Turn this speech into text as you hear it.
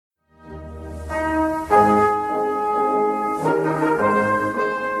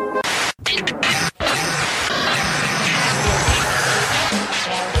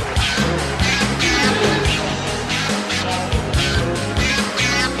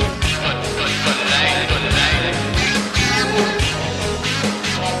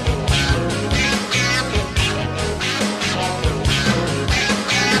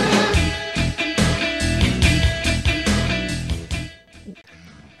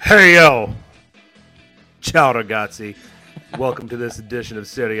Hey yo, ciao ragazzi. Welcome to this edition of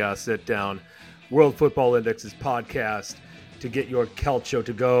Serie A Sit Down, World Football Index's podcast to get your calcio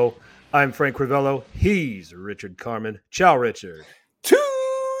to go. I'm Frank Crivello. He's Richard Carmen. Ciao, Richard. Too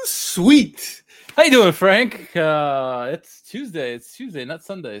sweet. How you doing, Frank? It's Tuesday. It's Tuesday, not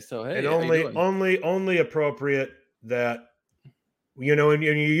Sunday. So hey, And how you doing? only appropriate that and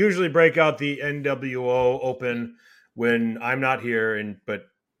you usually break out the NWO Open when I'm not here, but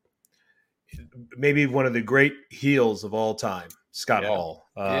maybe one of the great heels of all time, Scott Hall,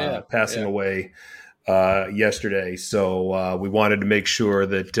 passing away yesterday. So we wanted to make sure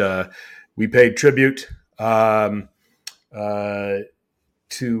that we paid tribute to the,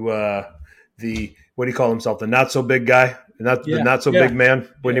 what do you call himself? The not so big guy, the not so big man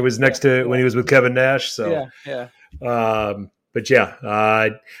when he was when he was with Kevin Nash. So I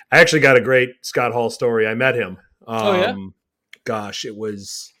actually got a great Scott Hall story. I met him. Gosh, it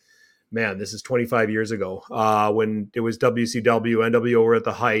was. Man, this is 25 years ago when it was WCW. NWO were at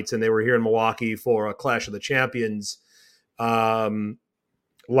the Heights, and they were here in Milwaukee for a Clash of the Champions live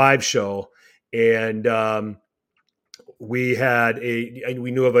show. And we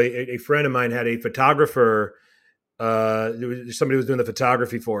knew of a friend of mine had a photographer. Somebody was doing the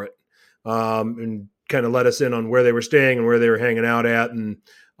photography for it, and kind of let us in on where they were staying and where they were hanging out at, and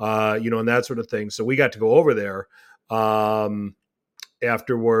and that sort of thing. So we got to go over there.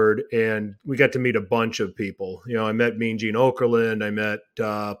 Afterward, and we got to meet a bunch of people. I met Mean Gene Okerlund, I met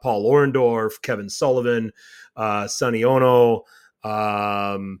Paul Orndorff, Kevin Sullivan, Sonny Ono.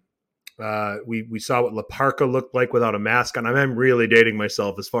 We saw what La Parka looked like without a mask on. I'm really dating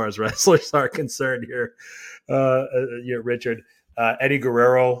myself as far as wrestlers are concerned here. Richard, Eddie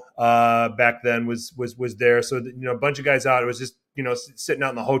Guerrero back then was there. So a bunch of guys out. It was just sitting out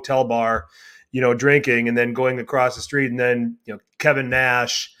in the hotel bar, drinking, and then going across the street, and then, Kevin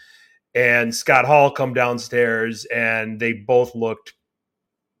Nash and Scott Hall come downstairs, and they both looked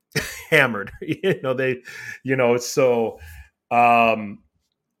hammered. So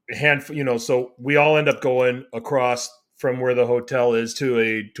we all end up going across from where the hotel is to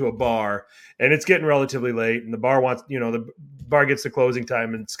a bar, and it's getting relatively late, and the bar wants, the bar gets to closing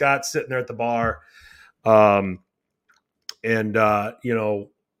time, and Scott's sitting there at the bar, and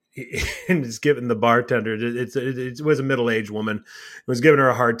is giving the bartender, it was a middle-aged woman, was giving her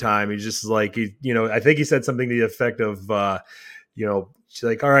a hard time. He's just like, I think he said something to the effect of, she's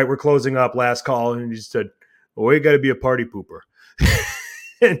like, all right, we're closing up, last call. And he said, well, you got to be a party pooper.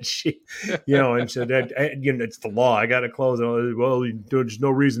 And she, and said, it's the law. I got to close. Well, there's no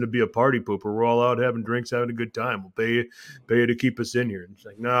reason to be a party pooper. We're all out having drinks, having a good time. We'll pay you to keep us in here. And she's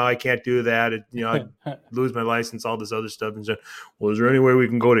like, no, I can't do that. I lose my license, all this other stuff. And said, well, is there any way we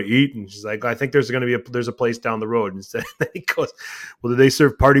can go to eat? And she's like, I think there's a place down the road. And then he goes, well, do they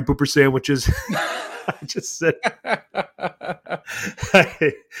serve party pooper sandwiches? I just said,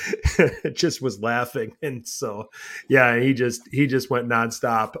 I just was laughing. And so, he just went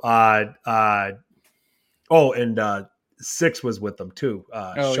nonstop. Six was with them too.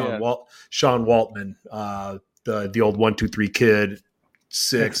 Sean Waltman, the old 1-2-3 Kid,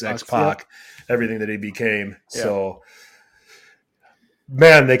 Six, X-Pac, everything that he became. Yeah. So,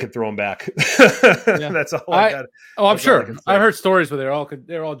 man, they could throw him back. That's all I got. Oh, I'm sure. I've heard stories where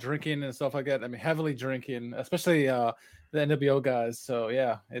they're all drinking and stuff like that. I mean, heavily drinking, especially the NWO guys. So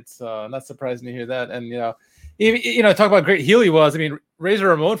it's not surprising to hear that. And even talk about great heel he was. I mean, Razor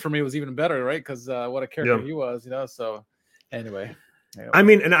Ramon for me was even better, right? Because what a character he was. So anyway, I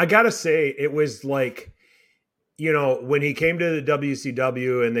mean, and I gotta say, it was like, when he came to the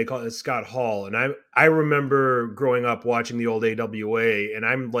WCW and they called it Scott Hall, and I remember growing up watching the old AWA, and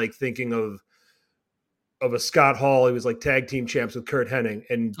I'm like thinking of a Scott Hall. He was like tag team champs with Kurt Hennig,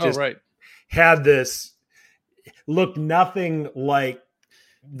 and just had this, looked nothing like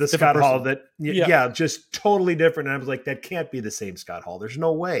the different Scott person. Hall that just totally different. And I was like, that can't be the same Scott Hall. There's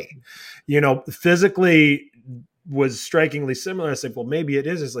no way. Physically was strikingly similar. I said, well, maybe it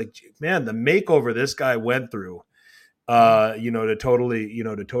is. It's like, man, the makeover this guy went through, to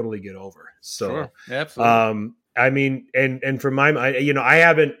totally get over. So, sure. Absolutely. I mean, and for my, I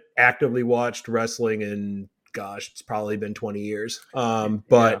haven't actively watched wrestling in, gosh, it's probably been 20 years.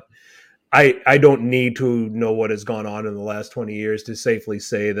 But I don't need to know what has gone on in the last 20 years to safely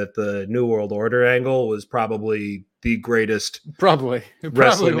say that the New World Order angle was probably the greatest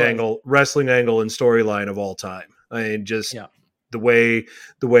wrestling angle and storyline of all time. I mean, just the way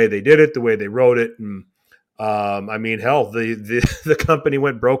they did it, the way they wrote it, and I mean, hell, the company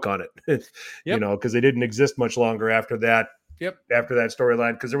went broke on it, because they didn't exist much longer after that. Yep. After that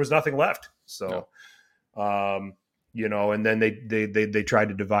storyline, because there was nothing left. So, and then they tried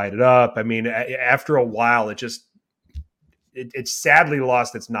to divide it up. I mean, after a while, it sadly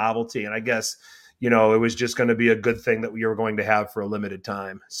lost its novelty, and I guess it was just going to be a good thing that we were going to have for a limited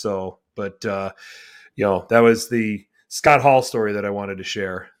time. So, but that was the Scott Hall story that I wanted to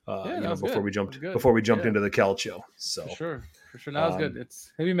share. Before we jumped into the Calcio. So for sure. Now it's good.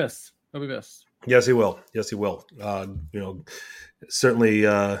 He'll be missed. Yes, he will. Certainly.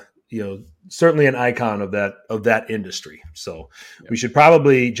 Certainly an icon of that industry. So we should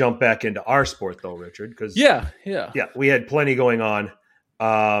probably jump back into our sport though, Richard, because we had plenty going on.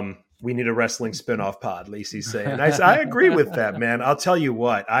 We need a wrestling spinoff pod, Lacey's saying. I agree with that, man. I'll tell you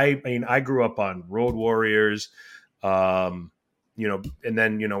what, I grew up on Road Warriors, and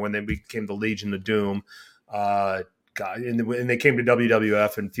then, when they became the Legion of Doom, and they came to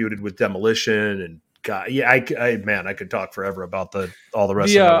WWF and feuded with Demolition and God, I could talk forever about all the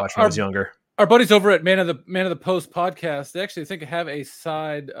wrestling I watched when I was younger. Our buddies over at Man of the Post podcast, they actually think have a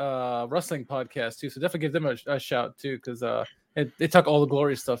side wrestling podcast too. So definitely give them a shout too, because they talk all the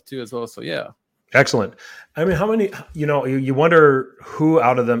glory stuff too as well. So yeah, excellent. I mean, how many? You wonder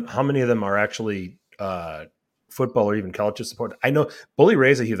how many of them are actually football or even college support. I know Bully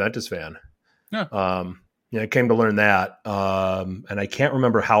Ray's a Juventus fan. Yeah. I came to learn that, and I can't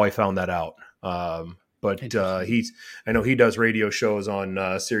remember how I found that out. But I know he does radio shows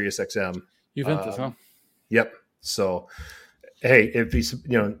on Sirius XM. Juventus, huh? Yep. So, hey, if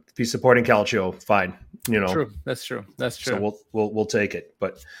he's supporting Calcio, fine. True. That's true. So we'll take it.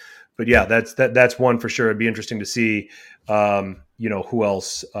 But yeah, that's one for sure. It'd be interesting to see, who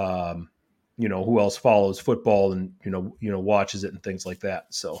else, who else follows football and watches it and things like that.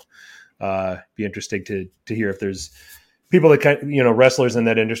 So, be interesting to hear if there's people that wrestlers in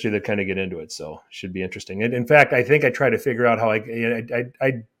that industry that kind of get into it. So should be interesting. And in fact, I think I try to figure out how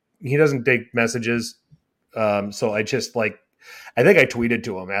he doesn't take messages. So I just I think I tweeted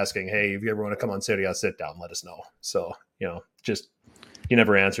to him asking, hey, if you ever want to come on Serie A, sit down, let us know. So, he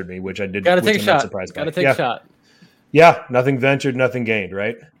never answered me, which I did. Got to take a shot. Got to take a shot. Yeah. Nothing ventured, nothing gained.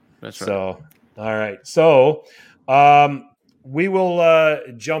 Right. That's right. So, all right. So, we will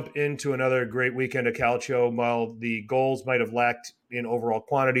jump into another great weekend of Calcio. While the goals might have lacked in overall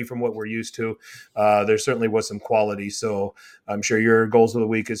quantity from what we're used to, there certainly was some quality. So I'm sure your goals of the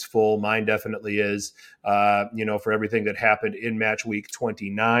week is full. Mine definitely is, for everything that happened in match week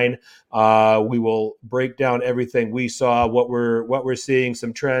 29. We will break down everything we saw, what we're seeing,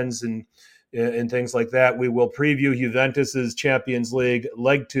 some trends and things like that. We will preview Juventus's Champions League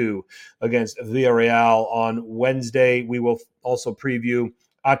Leg 2 against Villarreal on Wednesday. We will also preview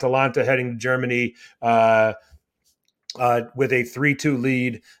Atalanta heading to Germany with a 3-2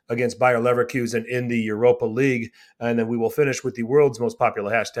 lead against Bayer Leverkusen in the Europa League. And then we will finish with the world's most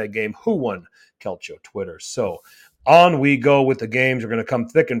popular hashtag game, Who Won Calcio Twitter. So on we go with the games. We're going to come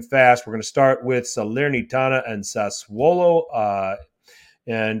thick and fast. We're going to start with Salernitana and Sassuolo.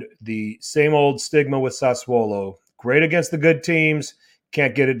 And the same old stigma with Sassuolo. Great against the good teams,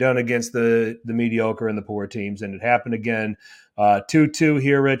 can't get it done against the mediocre and the poor teams. And it happened again. 2-2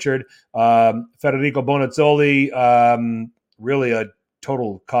 here, Richard. Federico Bonazzoli, really a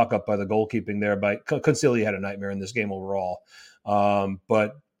total cock-up by the goalkeeping there. Consigli had a nightmare in this game overall.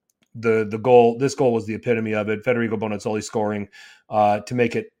 But this goal was the epitome of it. Federico Bonazzoli scoring to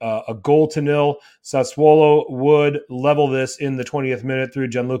make it a 0-0. Sassuolo would level this in the 20th minute through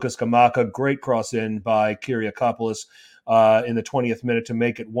Gianluca Scamacca. Great cross in by Kyriakopoulos in the 20th minute to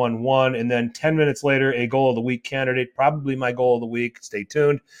make it 1-1. And then 10 minutes later, a goal of the week candidate, probably my goal of the week. Stay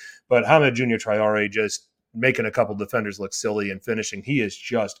tuned. But Hamid Junior Traore just making a couple defenders look silly and finishing. He is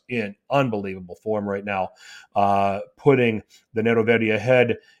just in unbelievable form right now, putting the Neroverdi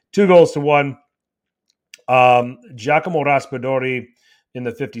ahead 2-1. Giacomo Raspadori in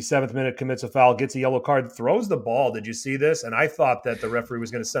the 57th minute commits a foul, gets a yellow card, throws the ball. Did you see this? And I thought that the referee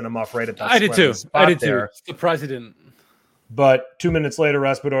was going to send him off right at that I did too. Surprised he didn't. But 2 minutes later,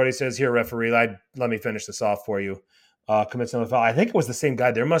 Raspadori says, here, referee, let me finish this off for you. Commits another foul. I think it was the same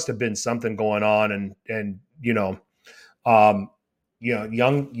guy. There must have been something going on. And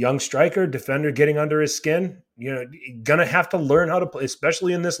young striker, defender getting under his skin. You're going to have to learn how to play,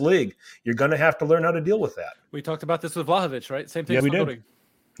 especially in this league. You're going to have to learn how to deal with that. We talked about this with Vlahovic, right? Same thing. Yeah, we did.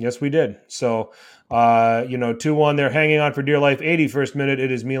 Yes, we did. So, 2-1, they're hanging on for dear life. 81st minute,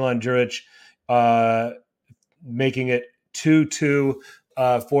 it is Milan Juric making it 2-2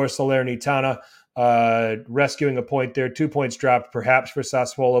 for Salernitana, rescuing a point there. 2 points dropped, perhaps for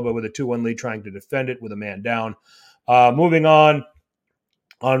Sassuolo, but with a 2-1 lead, trying to defend it with a man down. Moving on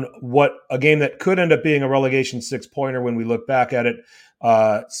what a game that could end up being a relegation 6-pointer when we look back at it.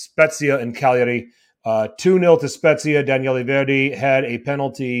 Spezia and Cagliari 2-0 to Spezia. Daniele Verdi had a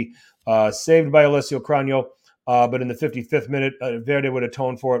penalty saved by Alessio Cragno, but in the 55th minute, Verdi would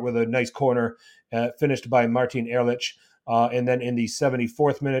atone for it with a nice corner finished by Martin Ehrlich. And then in the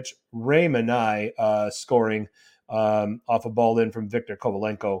 74th minute, Ray Manai scoring off a ball in from Victor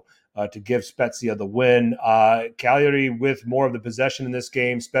Kovalenko to give Spezia the win. Cagliari with more of the possession in this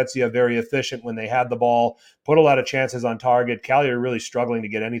game. Spezia very efficient when they had the ball, put a lot of chances on target. Cagliari really struggling to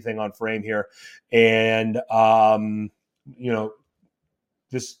get anything on frame here. And,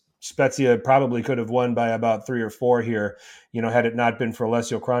 this Spezia probably could have won by about 3 or 4 here, had it not been for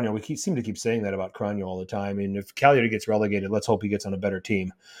Alessio Cragno. We seem to keep saying that about Cragno all the time. And if Cagliari gets relegated, let's hope he gets on a better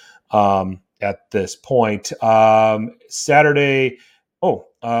team at this point. Saturday,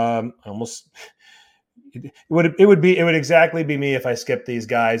 almost it would exactly be me if I skipped these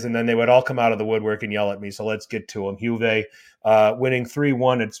guys, and then they would all come out of the woodwork and yell at me. So let's get to them. Juve winning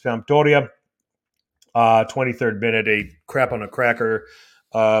 3-1 at Sampdoria. 23rd minute, a crap on a cracker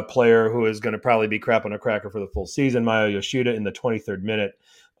player who is going to probably be crap on a cracker for the full season. Maya Yoshida in the 23rd minute,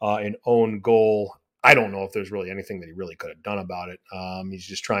 an own goal. I don't know if there's really anything that he really could have done about it. He's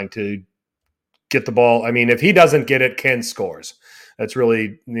just trying to get the ball. I mean, if he doesn't get it, Ken scores. That's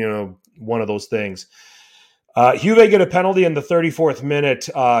really, one of those things. Juve get a penalty in the 34th minute.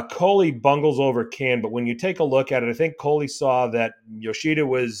 Coley bungles over Ken, but when you take a look at it, I think Coley saw that Yoshida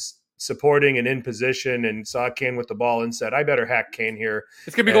was supporting and in position and saw Kane with the ball and said, I better hack Kane here.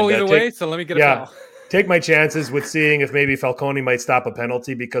 It's going to be goal either way, so let me get a foul. Take my chances with seeing if maybe Falcone might stop a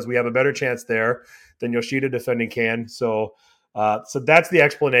penalty because we have a better chance there than Yoshida defending Kane. So that's the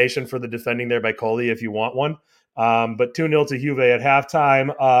explanation for the defending there by Coley if you want one. But 2-0 to Juve at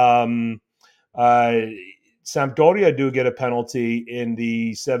halftime. Sampdoria do get a penalty in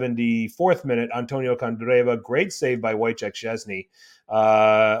the 74th minute. Antonio Candreva, great save by Wojciech Szczesny.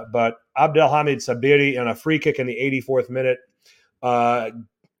 But Abdelhamid Sabiri on a free kick in the 84th minute.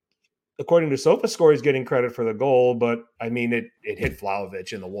 According to SofaScore, he's getting credit for the goal, but I mean, it hit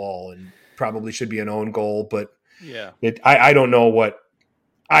Vlahovic in the wall and probably should be an own goal. But yeah, I don't know what's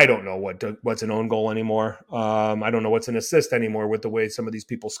an own goal anymore. I don't know what's an assist anymore with the way some of these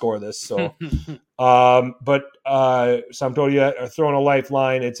people score this. So, but Sampdoria are throwing a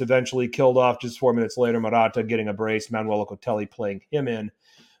lifeline. It's eventually killed off just 4 minutes later. Morata getting a brace. Manuel Locatelli playing him in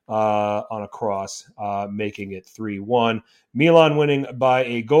on a cross, making it 3-1. Milan winning by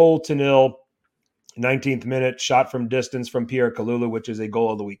a goal to nil. 19th minute, shot from distance from Pierre Kalulu, which is a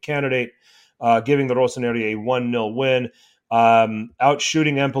goal of the week candidate, giving the Rossoneri a 1-0 win. Out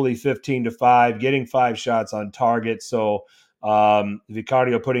shooting Empoli 15-5, getting 5 shots on target. So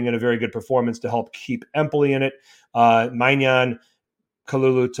Vicario putting in a very good performance to help keep Empoli in it. Maignan,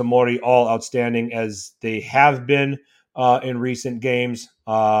 Kalulu, Tomori, all outstanding as they have been in recent games.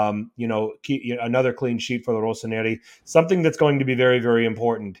 Another clean sheet for the Rossoneri, something that's going to be very, very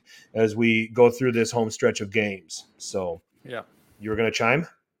important as we go through this home stretch of games. So yeah, you were going to chime?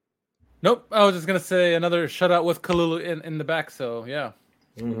 Nope, I was just going to say another shutout with Kalulu in the back, so yeah.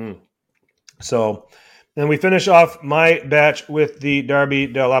 Mm-hmm. So then we finish off my batch with the Derby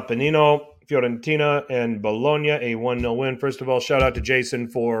dell'Appennino, Fiorentina and Bologna, a 1-0 win. First of all, shout out to Jason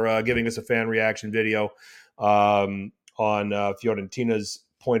for giving us a fan reaction video on Fiorentina's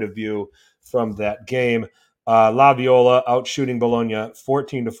point of view from that game. La Viola out shooting Bologna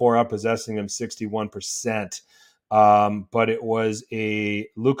 14-4, outpossessing them 61%. But it was a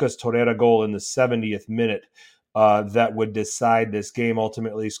Lucas Torreira goal in the 70th minute that would decide this game.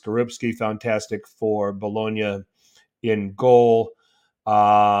 Ultimately, Skorupski, fantastic for Bologna in goal.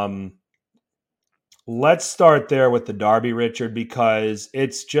 Let's start there with the derby, Richard, because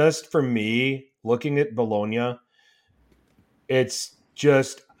it's just, for me, looking at Bologna, it's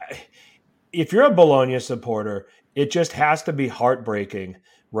just, if you're a Bologna supporter, it just has to be heartbreaking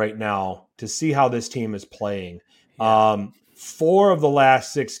right now to see how this team is playing. 4 of the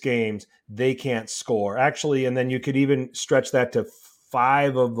last 6 games, they can't score. Actually, and then you could even stretch that to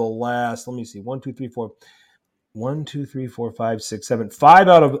 5 of the last, let me see, 5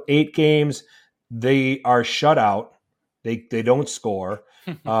 out of 8 games, they are shut out. They don't score.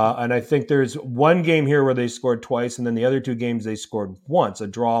 And I think there's one game here where they scored twice, and then the other 2 games they scored once, a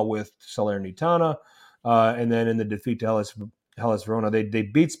draw with Salernitana, and then in the defeat to Hellas Verona, they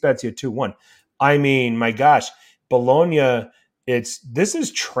beat Spezia 2-1. I mean, my gosh, Bologna, this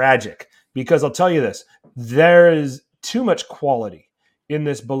is tragic because I'll tell you this, there is too much quality in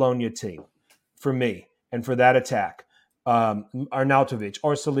this Bologna team for me and for that attack. Arnautovic,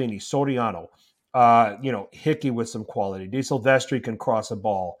 Orsolini, Soriano, Hickey with some quality. De Silvestri can cross a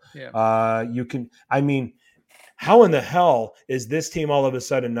ball. Yeah. How in the hell is this team all of a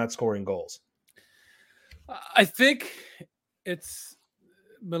sudden not scoring goals? I think it's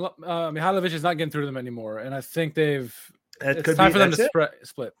Mihailovic is not getting through them anymore, and I think it's time for them to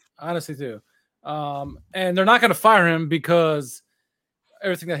split. Honestly, too, and they're not going to fire him because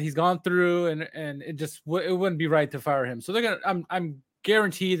everything that he's gone through, and it wouldn't be right to fire him. So they're gonna. I'm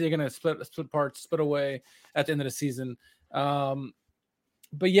guaranteed they're gonna split away at the end of the season.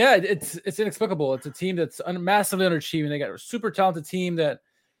 But yeah, it's inexplicable. It's a team that's massively underachieving. They got a super talented team that,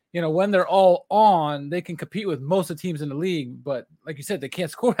 when they're all on, they can compete with most of the teams in the league. But like you said, they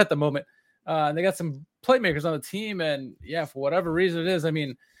can't score at the moment. And they got some playmakers on the team. And yeah, for whatever reason it is,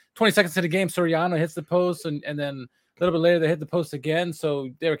 20 seconds into the game, Soriano hits the post, and then a little bit later they hit the post again. So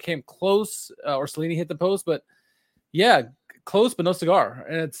they came close, or Salini hit the post. But yeah, close, but no cigar.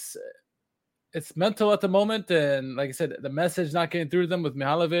 And it's mental at the moment, and like I said, the message not getting through to them with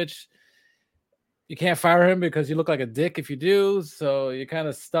Mihailovic. You can't fire him because you look like a dick if you do, so you're kind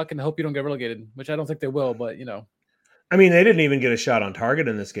of stuck and hope you don't get relegated, which I don't think they will, but they didn't even get a shot on target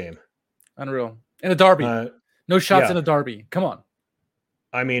in this game. Unreal. In a derby. No shots in a derby. Come on.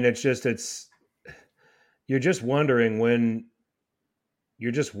 You're just wondering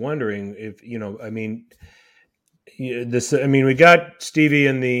if, we got Stevie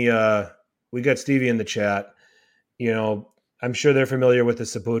in the, chat. I'm sure they're familiar with the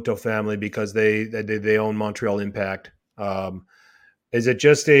Saputo family because they own Montreal Impact. Is it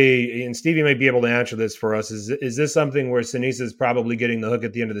just and Stevie might be able to answer this for us. Is this something where Sinisa is probably getting the hook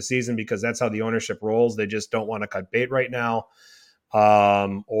at the end of the season because that's how the ownership rolls? They just don't want to cut bait right now.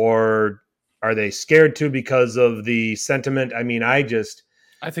 Or are they scared to because of the sentiment? I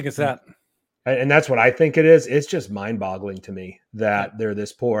think it's that. And that's what I think it is. It's just mind-boggling to me that they're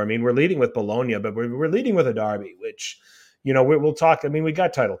this poor. We're leading with Bologna, but we're leading with a derby, which, we'll talk. We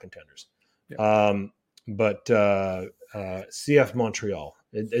got title contenders. Yeah. But CF Montreal,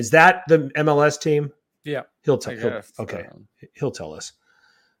 is that the MLS team? Yeah. He'll tell us.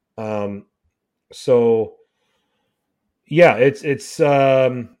 So yeah, it's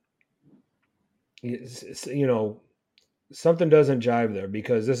something doesn't jive there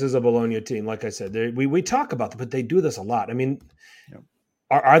because this is a Bologna team. Like I said, we talk about them, but they do this a lot.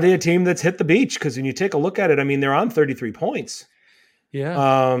 Are they a team that's hit the beach? Because when you take a look at it, they're on 33 points.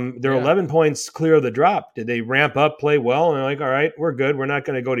 Yeah. They're 11 points clear of the drop. Did they ramp up, play well? And they're like, all right, we're good. We're not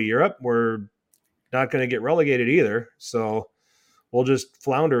going to go to Europe. We're not going to get relegated either. So we'll just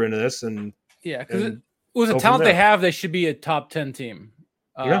flounder into this. And yeah, because with the talent they have, they should be a top 10 team.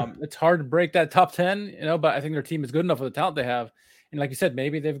 It's hard to break that top 10, but I think their team is good enough with the talent they have. And like you said,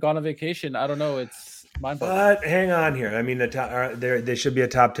 maybe they've gone on vacation. I don't know. It's mind-boggling. But hang on here. They should be a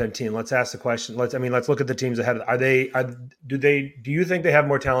top 10 team. Let's ask the question. Let's look at the teams ahead. Do you think they have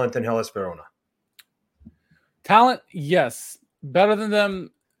more talent than Hellas Verona? Talent, yes. Better than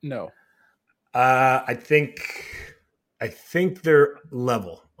them, no. I think they're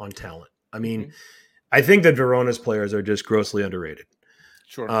level on talent. I think that Verona's players are just grossly underrated.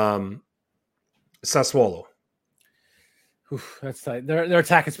 Sure. Sassuolo. Oof, that's tight. Their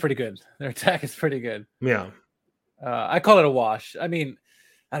attack is pretty good. Yeah. I call it a wash. I don't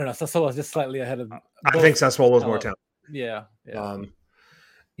know. Sassuolo is just slightly ahead of. I think Sassuolo is more talented. Yeah.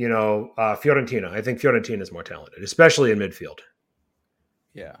 Fiorentina. I think Fiorentina is more talented, especially in midfield.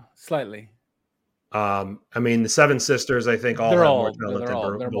 Yeah, slightly. The Seven Sisters, I think, all have more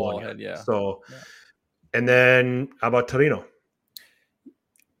talent than Bologna. Yeah. So, and then how about Torino?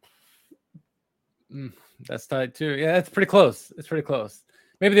 That's tight too. Yeah, it's pretty close.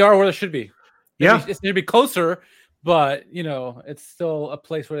 Maybe they are where they should be. It should be closer, but it's still a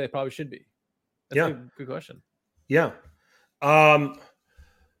place where they probably should be. That's a good question. Yeah.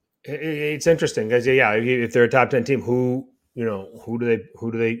 It's interesting because if they're a top 10 team, who do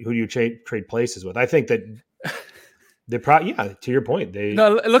you trade places with? I think that they probably, to your point,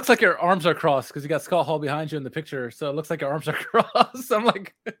 No, it looks like your arms are crossed because you got Scott Hall behind you in the picture, so it looks like your arms are crossed. I'm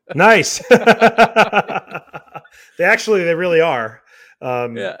like, nice. They really are.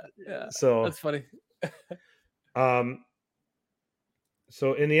 Yeah. So that's funny.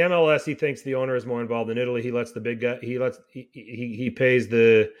 So in the MLS, he thinks the owner is more involved. In Italy, he lets the big guy. He pays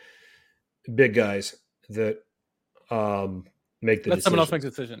the big guys that make the. Let someone else make the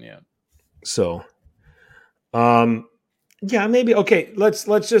decision. Yeah. So, maybe okay. Let's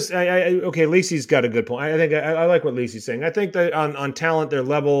just. Okay, Lisi's got a good point. I think I like what Lisi's saying. I think that on talent, they're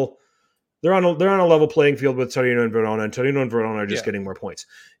level. They're on a level playing field with Torino and Verona, and Torino and Verona are just getting more points.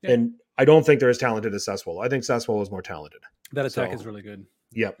 Yeah. And I don't think they're as talented as Sassuolo. I think Sassuolo is more talented. That attack is really good.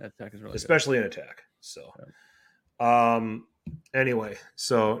 Yep. That attack is really especially good. in attack. So, anyway,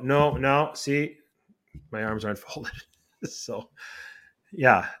 so no, see, my arms aren't folded. So,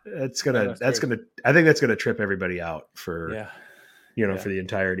 Yeah, that's gonna. I think that's gonna trip everybody out for for the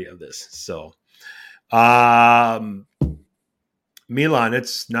entirety of this. So, Milan,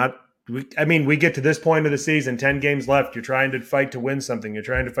 it's not. We get to this point of the season, 10 games left. You're trying to fight to win something. You're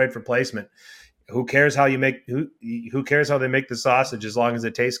trying to fight for placement. Who cares how you make? Who cares how they make the sausage as long as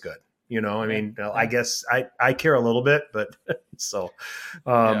it tastes good? I guess I care a little bit, but so,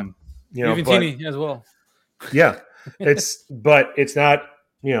 Juventini as well. Yeah, it's not, it's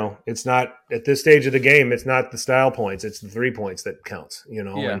not at this stage of the game. It's not the style points. It's the 3 points that counts, You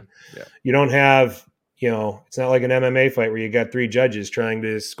don't have, it's not like an MMA fight where you got 3 judges trying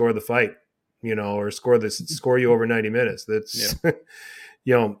to score the fight, or score you over 90 minutes. That's,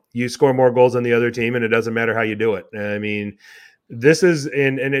 you score more goals than the other team and it doesn't matter how you do it. I mean, this is,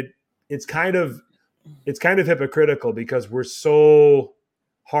 it's kind of hypocritical because we're so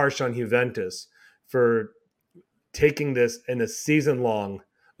harsh on Juventus for taking this in a season-long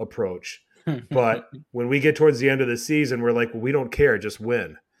approach. But when we get towards the end of the season, we're like, well, we don't care, just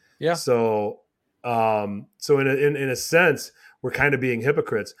win. Yeah. So in a sense, we're kind of being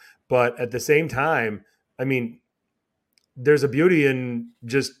hypocrites. But at the same time, I mean, there's a beauty in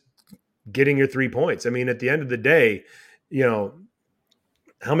just getting your 3 points. I mean, at the end of the day,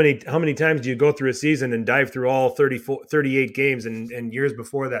 how many times do you go through a season and dive through all 38 games and years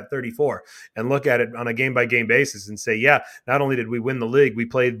before that 34 and look at it on a game-by-game basis and say, yeah, not only did we win the league, we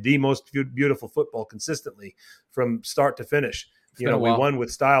played the most beautiful football consistently from start to finish. We won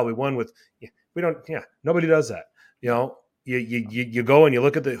with style. We won with nobody does that. You go and you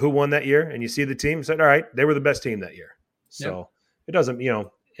look at who won that year and you see the team and said, all right, they were the best team that year. So It doesn't,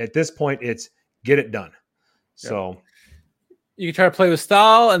 at this point it's get it done. So you can try to play with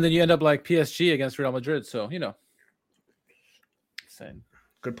style, and then you end up like PSG against Real Madrid. So, Same.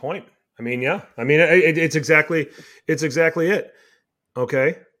 Good point. I mean, yeah. I mean, it's exactly it.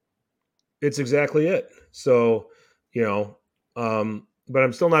 Okay. It's exactly it. So, but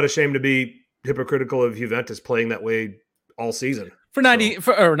I'm still not ashamed to be hypocritical of Juventus playing that way all season. For 90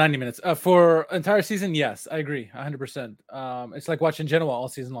 minutes. For entire season, yes, I agree, 100%. It's like watching Genoa all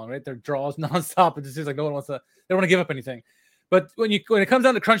season long, right? Their draws nonstop. It just seems like they don't want to give up anything. But when it comes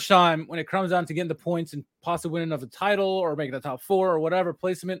down to crunch time, when it comes down to getting the points and possibly winning of the title or making the top 4 or whatever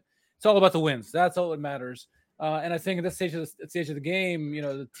placement, it's all about the wins. That's all that matters. And I think at this stage of the game,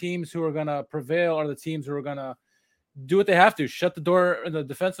 the teams who are going to prevail are the teams who are going to do what they have to, shut the door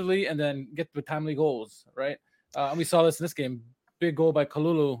defensively, and then get the timely goals, right? And we saw this in this game. Big goal by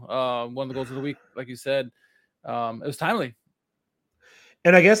Kalulu, one of the goals of the week, like you said. It was timely.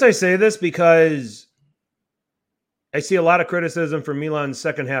 And I guess I say this because I see a lot of criticism for Milan's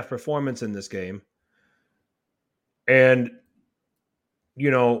second half performance in this game. And, I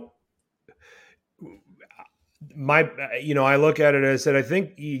look at it and I said, I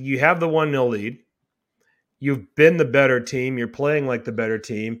think you have the 1-0 lead. You've been the better team. You're playing like the better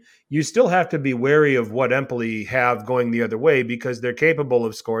team. You still have to be wary of what Empoli have going the other way because they're capable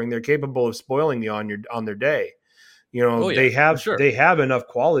of scoring. They're capable of spoiling you on their day. They have enough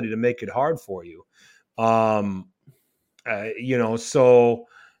quality to make it hard for you. So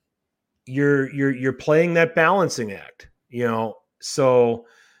you're playing that balancing act. So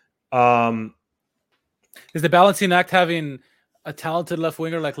is the balancing act having a talented left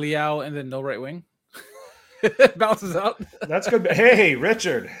winger like Leao and then no right wing? It balances out. That's good. Hey,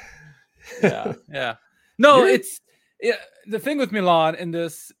 Richard. Yeah. No, the thing with Milan in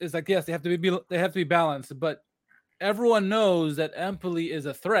this is like, yes, they have to be balanced, but everyone knows that Empoli is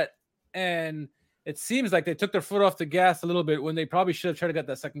a threat, and it seems like they took their foot off the gas a little bit when they probably should have tried to get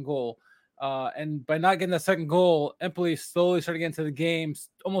that second goal. And by not getting that second goal, Empoli slowly started getting into the game,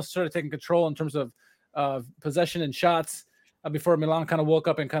 almost started taking control in terms of possession and shots before Milan kind of woke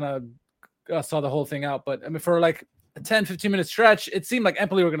up and kind of saw the whole thing out. But I mean, for like a 10-15 minute stretch, it seemed like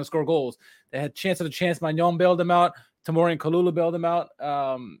Empoli were going to score goals. They had chance after chance. Magnon bailed them out. Tomori and Kalulu bailed them out.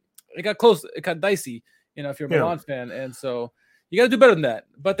 It got close. It got dicey, if you're a Milan fan. And so you got to do better than that.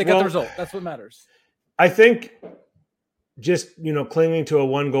 But they got the result. That's what matters. I think just, clinging to a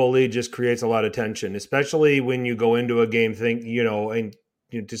 1-goal lead just creates a lot of tension, especially when you go into a game and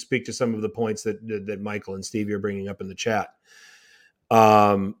to speak to some of the points that Michael and Stevie are bringing up in the chat.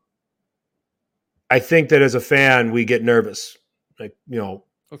 I think that as a fan, we get nervous. Like, we're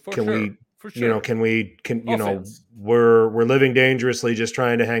living dangerously just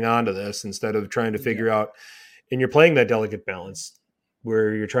trying to hang on to this instead of trying to figure out, and you're playing that delicate balance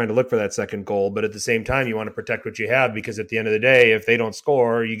where you're trying to look for that second goal. But at the same time, you want to protect what you have because at the end of the day, if they don't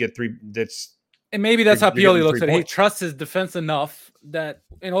score, you get 3. And maybe that's how Pioli looks at it. He trusts his defense enough that,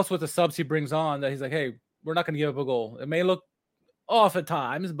 and also with the subs he brings on, that he's like, hey, we're not going to give up a goal. It may look off at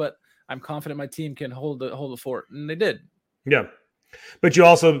times, but I'm confident my team can hold the fort, and they did. Yeah, but you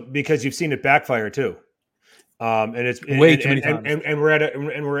also, because you've seen it backfire too, and it's Way too many times. And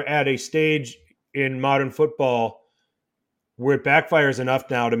we're at a stage in modern football where it backfires enough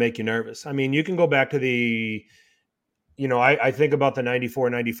now to make you nervous. I mean, you can go back to the, I think about the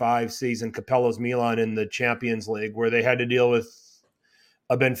 94-95 season, Capello's Milan in the Champions League, where they had to deal with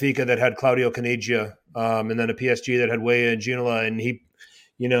a Benfica that had Claudio Caniggia, and then a PSG that had Weah and Ginola, and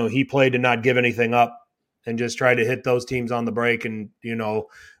he played to not give anything up and just tried to hit those teams on the break, and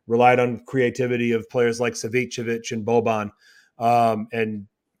relied on creativity of players like Savicevic and Boban, and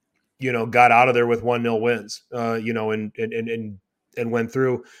got out of there with 1-0 wins, and went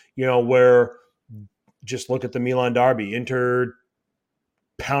through, where just look at the Milan derby, Inter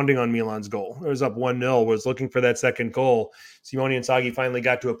pounding on Milan's goal. It was up 1-0, was looking for that second goal. Simone Inzaghi finally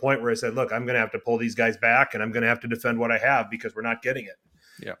got to a point where I said, look, I'm going to have to pull these guys back, and I'm going to have to defend what I have because we're not getting it.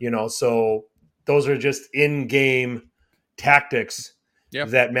 Yeah. So those are just in-game tactics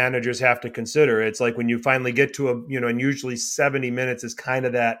that managers have to consider. It's like when you finally get to and usually 70 minutes is kind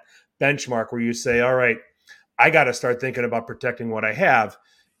of that benchmark where you say, all right, I got to start thinking about protecting what I have,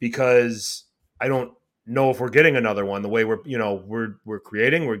 because I don't know if we're getting another one. The way we're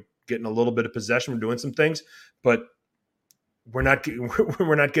creating, we're getting a little bit of possession, we're doing some things, but we're not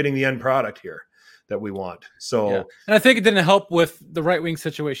getting the end product here that we want. So, and I think it didn't help with the right wing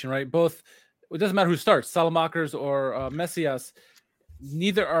situation, right? Both, it doesn't matter who starts, Salamakers or Messias.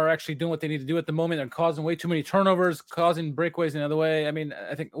 Neither are actually doing what they need to do at the moment. They're causing way too many turnovers, causing breakaways in the other way. I mean,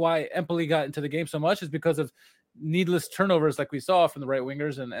 I think why Empoli got into the game so much is because of needless turnovers, like we saw from the right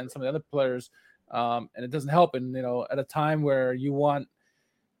wingers and some of the other players. And it doesn't help. And, at a time where you want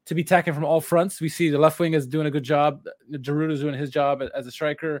to be attacking from all fronts, we see the left wing is doing a good job. Giroud is doing his job as a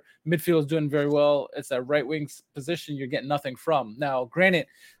striker. Midfield is doing very well. It's that right wing position you're getting nothing from. Now, granted,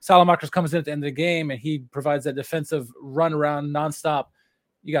 Salamakers comes in at the end of the game and he provides that defensive run around nonstop.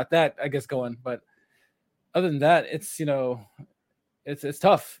 You got that, I guess, going. But other than that, it's, it's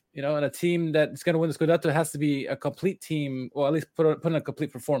tough, and a team that's going to win the Scudetto has to be a complete team, or at least put in a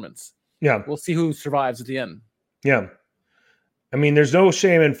complete performance. Yeah. We'll see who survives at the end. Yeah. I mean, there's no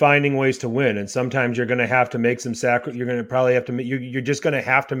shame in finding ways to win, and sometimes you're going to have to make some you're going to probably have to you're just going to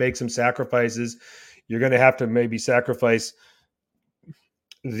have to make some sacrifices. You're going to have to maybe sacrifice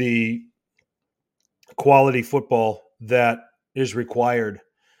the quality football that is required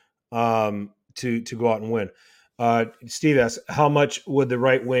to go out and win. Steve asks, how much would the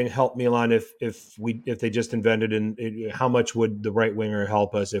right wing help Milan if they just invented, and how much would the right winger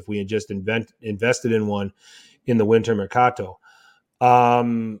help us if we had just invested in one in the winter mercato?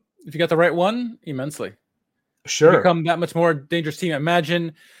 If you got the right one, immensely. Sure. You become that much more dangerous team.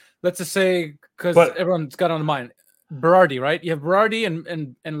 Imagine, let's just say, because everyone's got on the mind, Berardi, right? You have Berardi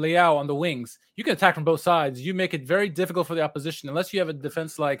and Leao on the wings. You can attack from both sides. You make it very difficult for the opposition. Unless you have a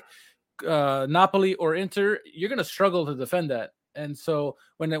defense like Napoli or Inter, you're going to struggle to defend that. And so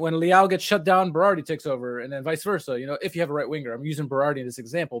when Leao gets shut down, Berardi takes over, and then vice versa. If you have a right winger, I'm using Berardi in this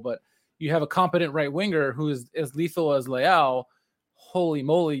example, but you have a competent right winger who is as lethal as Leao. Holy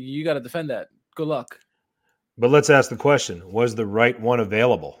moly, you got to defend that. Good luck. But let's ask the question: was the right one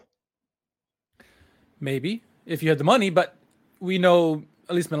available? Maybe if you had the money, but we know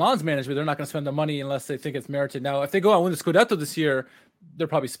at least Milan's management, they're not going to spend the money unless they think it's merited. Now, if they go out and win the Scudetto this year, they'll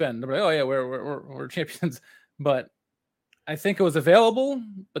probably spend. They'll be like, oh yeah, we're champions. But I think it was available,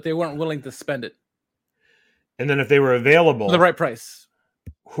 but they weren't willing to spend it. And then if they were available, for the right price,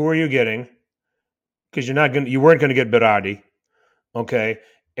 who are you getting? Because you weren't going to get Berardi, okay?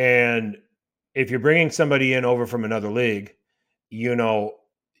 And if you're bringing somebody in over from another league,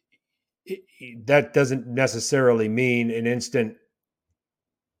 that doesn't necessarily mean an instant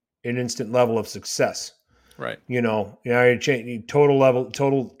level of success. Right.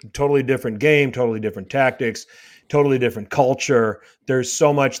 Totally different game, totally different tactics, totally different culture. There's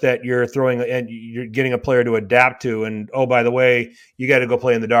so much that you're throwing and you're getting a player to adapt to. And, oh, by the way, you got to go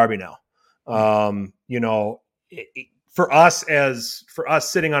play in the derby now. For us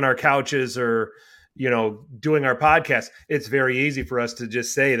sitting on our couches or, doing our podcast, it's very easy for us to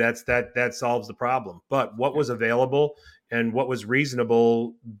just say that solves the problem. But what was available and what was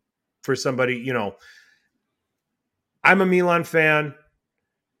reasonable for somebody, I'm a Milan fan.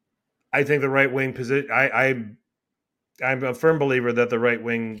 I think the right wing position, I'm a firm believer that the right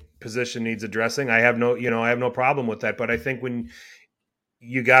wing position needs addressing. I have no problem with that. But I think when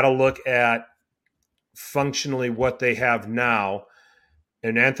you got to look at functionally what they have now,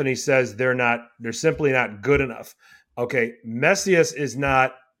 and Anthony says they're simply not good enough. Okay, Messias is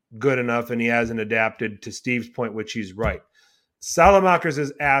not good enough, and he hasn't adapted, to Steve's point, which he's right. Salamakers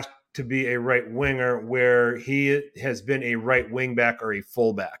is asked to be a right winger where he has been a right wing back or a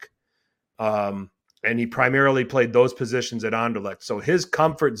fullback. And he primarily played those positions at Anderlecht. So his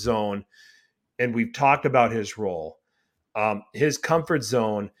comfort zone, and we've talked about his role, his comfort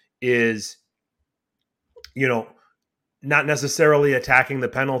zone is, not necessarily attacking the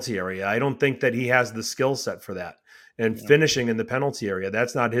penalty area. I don't think that he has the skill set for that. And finishing in the penalty area,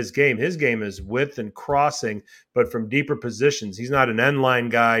 that's not his game. His game is width and crossing, but from deeper positions. He's not an end line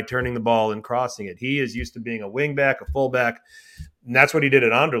guy turning the ball and crossing it. He is used to being a wingback, a fullback, and that's what he did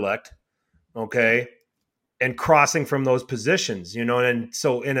at Anderlecht, okay? And crossing from those positions, And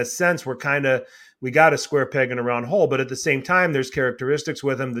so in a sense, we got a square peg in a round hole, but at the same time, there's characteristics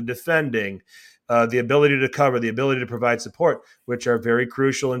with him, the defending, the ability to cover, the ability to provide support, which are very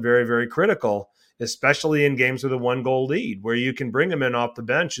crucial and very, very critical, especially in games with a 1-goal lead, where you can bring him in off the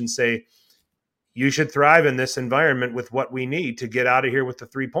bench and say, you should thrive in this environment with what we need to get out of here with the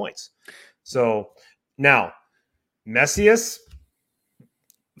 3 points. So now, Messias,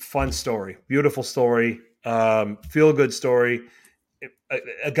 fun story, beautiful story, feel-good story,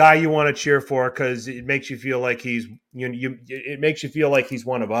 a guy you want to cheer for because it makes you feel like it makes you feel like he's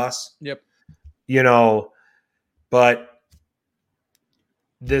one of us. Yep. But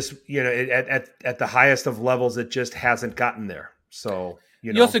this, at the highest of levels, it just hasn't gotten there. So,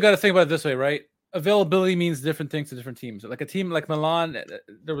 you also got to think about it this way, right? Availability means different things to different teams. Like a team like Milan,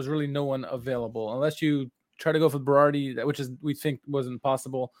 there was really no one available unless you try to go for Berardi, which we think wasn't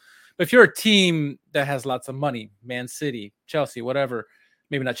possible. But if you're a team that has lots of money, Man City, Chelsea, whatever,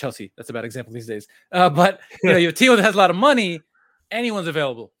 maybe not Chelsea, that's a bad example these days. But you have a team that has a lot of money, anyone's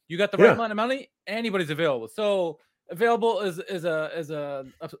available. You got the right amount of money, anybody's available. So available is a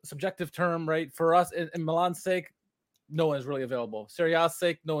subjective term, right? For us, in Milan's sake, no one is really available. Serie A's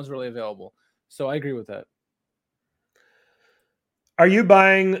sake, no one's really available. So I agree with that. Are you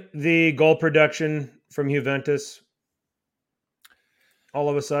buying the goal production from Juventus all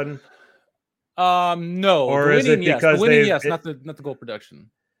of a sudden? No. Or is it because not the goal production.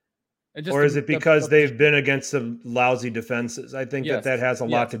 Or is it because they've been against some lousy defenses? I think that has a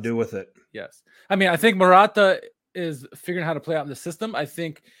lot to do with it. Yes. I mean, I think Morata is figuring out how to play out in the system. I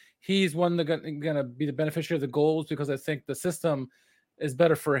think he's one that's going to be the beneficiary of the goals because I think the system is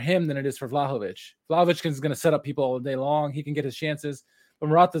better for him than it is for Vlahovic. Vlahovic is going to set up people all day long. He can get his chances. But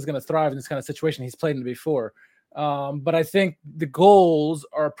Morata is going to thrive in this kind of situation. He's played in it before. But I think the goals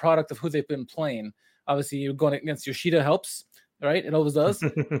are a product of who they've been playing. Obviously, you're going against Yoshida helps. Right, it always does.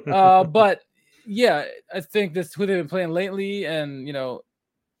 But yeah, I think that's who they've been playing lately, and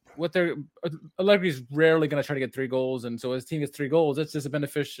what Allegri's rarely going to try to get 3 goals, and so his team gets 3 goals. It's just a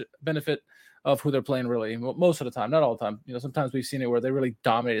benefit of who they're playing, really, most of the time, not all the time. Sometimes we've seen it where they really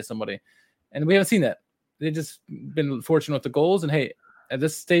dominated somebody, and we haven't seen that. They've just been fortunate with the goals, and hey, at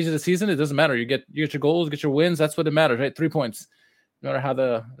this stage of the season, it doesn't matter. You get your goals, get your wins. That's what it matters, right? 3 points, no matter how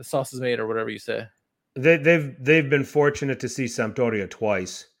the sauce is made or whatever you say. They've been fortunate to see Sampdoria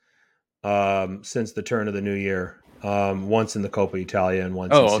twice since the turn of the new year. Once in the Coppa Italia and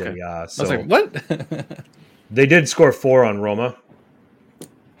once in Serie A. So I was like, what? They did score 4 on Roma.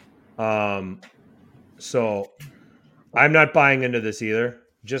 So I'm not buying into this either.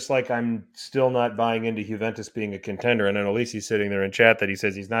 Just like I'm still not buying into Juventus being a contender. And I know Lisi's sitting there in chat that he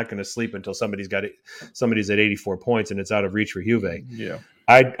says he's not going to sleep until somebody's at 84 points and it's out of reach for Juve. Yeah.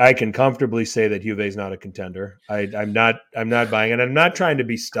 I can comfortably say that Juve's not a contender. I'm not buying it. I'm not trying to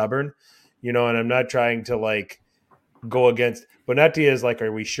be stubborn, and I'm not trying to go against. Bonetti is like,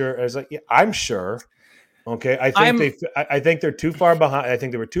 are we sure? I was like, yeah, I'm sure. Okay, I think they're too far behind. I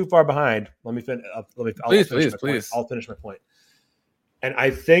think they were too far behind. Let me finish. Please. I'll finish my point. And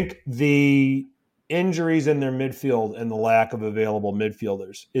I think the injuries in their midfield and the lack of available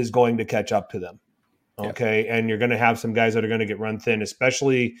midfielders is going to catch up to them. Okay. Yeah. And you're going to have some guys that are going to get run thin,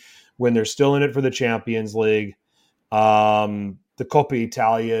 especially when they're still in it for the Champions League. The Coppa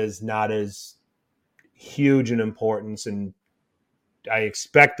Italia is not as huge in importance, and I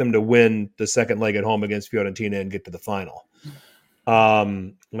expect them to win the second leg at home against Fiorentina and get to the final.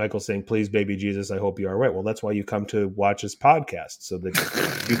 Michael's saying, please, baby Jesus, I hope you are right. Well, that's why you come to watch this podcast, so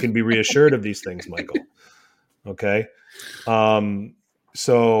that you can be reassured of these things, Michael. Okay. I'm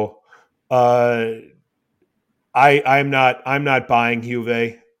not buying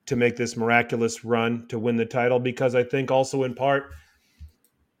Juve to make this miraculous run to win the title, because I think also in part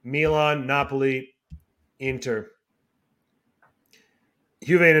Milan, Napoli, Inter.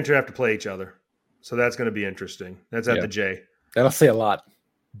 Juve and Inter have to play each other. So that's going to be interesting. That's at the J. That'll say a lot.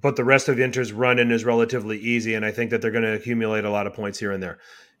 But the rest of Inter's run-in is relatively easy, and I think that they're going to accumulate a lot of points here and there.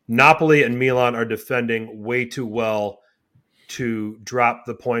 Napoli and Milan are defending way too well to drop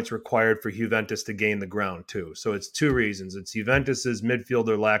the points required for Juventus to gain the ground too. So it's two reasons. It's Juventus's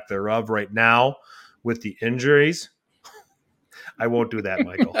midfielder lack thereof right now with the injuries. I won't do that,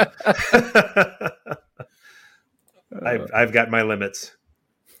 Michael. I've got my limits.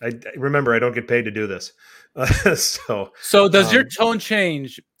 I remember I don't get paid to do this. So does your tone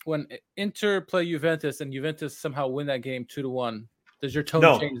change when Inter play Juventus and Juventus somehow win that game 2-1? Does your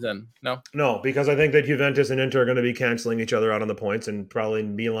tone change then? No, because I think that Juventus and Inter are going to be canceling each other out on the points, and probably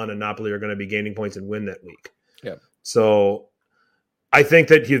Milan and Napoli are going to be gaining points and win that week. Yeah. So I think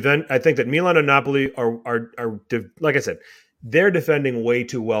that Milan and Napoli are like I said, they're defending way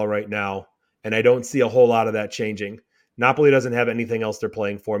too well right now, and I don't see a whole lot of that changing. Napoli doesn't have anything else they're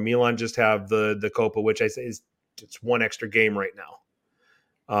playing for. Milan just have the Coppa, which I say is it's one extra game right now.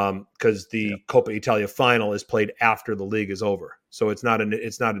 Because the Coppa Italia final is played after the league is over, so it's not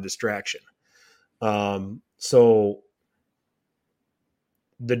a distraction. So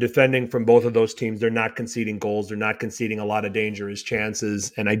the defending from both of those teams, they're not conceding goals, they're not conceding a lot of dangerous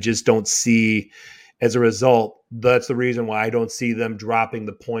chances, and I just don't see. As a result, that's the reason why I don't see them dropping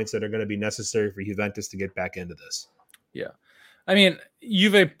the points that are going to be necessary for Juventus to get back into this. Yeah, I mean,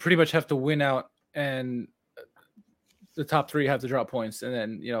 Juve pretty much have to win out and the top three have to drop points. And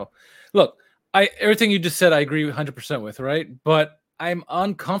then, look, everything you just said, I agree 100% with, right? But I'm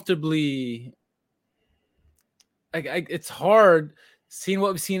uncomfortably, it's hard seeing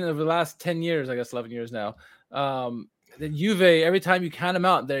what we've seen over the last 10 years, I guess 11 years now. The Juve, every time you count them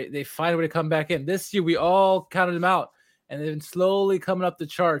out, they find a way to come back in. This year, we all counted them out, and they've been slowly coming up the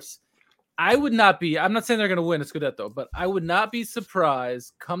charts. I'm not saying they're going to win a Scudetto, but I would not be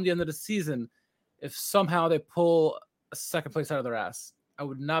surprised come the end of the season if somehow they pull a second place out of their ass. I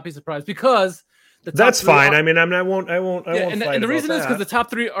would not be surprised because that's fine. I mean, I won't. And the reason is because the top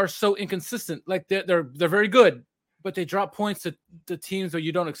three are so inconsistent. Like they're very good, but they drop points to the teams that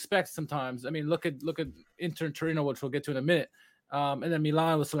you don't expect sometimes. I mean, look at Inter and Torino, which we'll get to in a minute, and then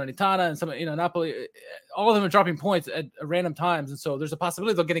Milan with Salernitana and some Napoli. All of them are dropping points at random times, and so there's a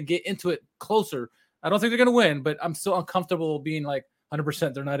possibility they're going to get into it closer. I don't think they're going to win, but I'm still uncomfortable being like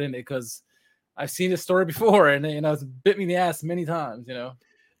 100% they're not in it because I've seen this story before, and it's bit me in the ass many times.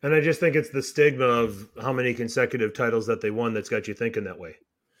 And I just think it's the stigma of how many consecutive titles that they won that's got you thinking that way.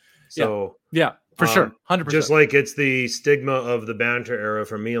 So yeah, for sure, 100%. Just like it's the stigma of the banter era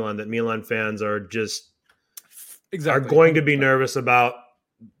for Milan that Milan fans are just are going to be nervous about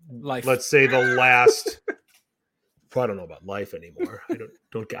life. Let's say the last. I don't know about life anymore. I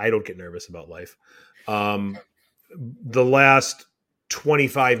don't get nervous about life. The last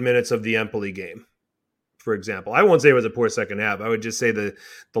 25 minutes of the Empoli game, for example. I won't say it was a poor second half. I would just say the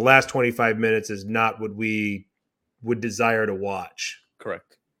last 25 minutes is not what we would desire to watch.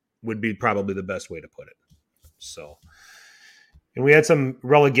 Correct. Would be probably the best way to put it. So, and we had some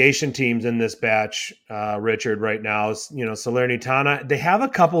relegation teams in this batch, Richard, right now. Salernitana, they have a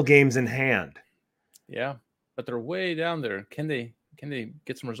couple games in hand. Yeah, but they're way down there. Can they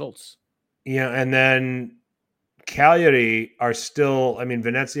get some results? Yeah, and then Cagliari are still,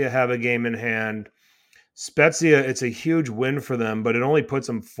 Venezia have a game in hand. Spezia, it's a huge win for them, but it only puts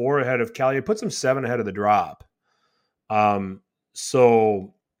them 4 ahead of Cagliari. It puts them 7 ahead of the drop.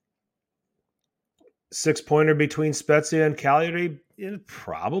 So 6-pointer between Spezia and Cagliari,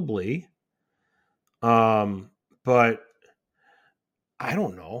 probably. But I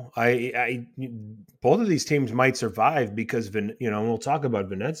don't know. I both of these teams might survive because and we'll talk about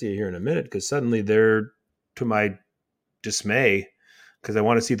Venezia here in a minute because suddenly they're, to my dismay, because I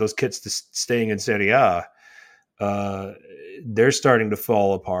want to see those kids staying in Serie A, they're starting to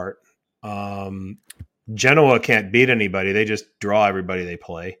fall apart. Genoa can't beat anybody. They just draw everybody they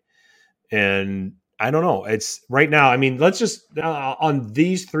play. And I don't know. It's right now. Let's just on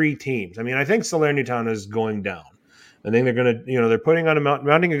these 3 teams. I think Salernitana is going down. I think they're going to, they're putting on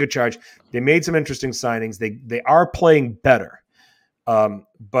mounting a good charge. They made some interesting signings. They are playing better. And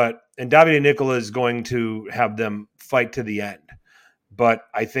Davide Nicola is going to have them fight to the end. But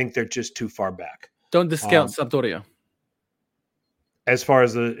I think they're just too far back. Don't discount Sampdoria. As far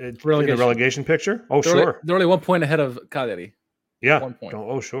as the relegation picture? Oh, sure. They're only 1 point ahead of Cagliari. Yeah. 1 point.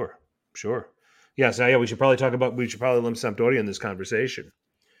 Oh, sure. Yeah, so we should probably lump Sampdoria in this conversation.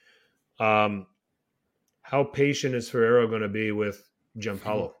 How patient is Ferrero going to be with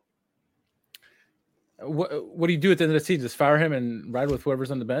Giampaolo? What do you do at the end of the season? Just fire him and ride with whoever's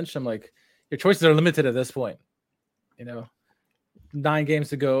on the bench? I'm like, your choices are limited at this point. 9 games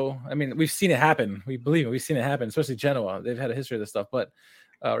to go. We've seen it happen. We've seen it happen, especially Genoa. They've had a history of this stuff, but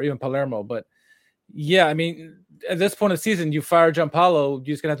or even Palermo. But Yeah, I mean, at this point of the season, you fire Gianpaolo,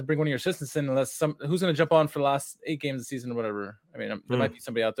 you're just gonna have to bring one of your assistants in, unless who's gonna jump on for the last 8 games of the season or whatever. I mean, there might be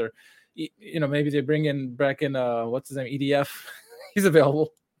somebody out there. Maybe they bring in back in what's his name, EDF. He's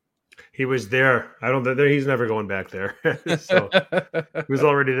available. He was there. I don't think he's never going back there. So he was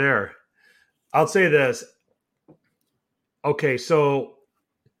already there. I'll say this. Okay, so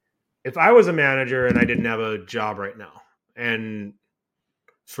if I was a manager and I didn't have a job right now, and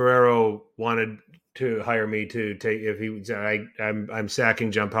Ferrero wanted to hire me to take, if he said I'm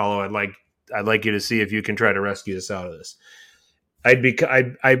sacking Gianpaolo, I'd like you to see if you can try to rescue us out of this.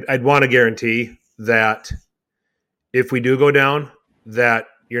 I'd want to guarantee that if we do go down, that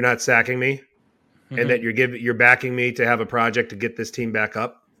you're not sacking me, and that you're backing me to have a project to get this team back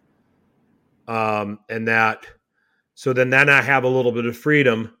up. And that, so then I have a little bit of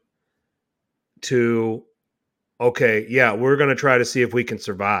freedom to, okay, yeah, we're going to try to see if we can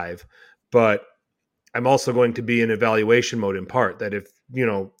survive, but I'm also going to be in evaluation mode in part, that if,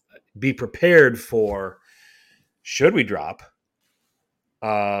 be prepared for, should we drop?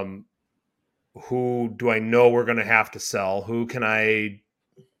 Who do I know we're going to have to sell? Who can I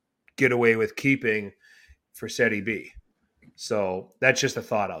get away with keeping for Serie B? So that's just a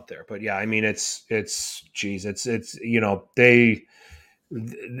thought out there. But yeah, I mean, they're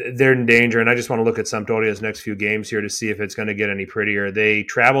in danger. And I just want to look at Sampdoria's next few games here to see if it's going to get any prettier. They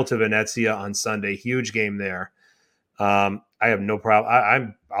travel to Venezia on Sunday, huge game there. I have no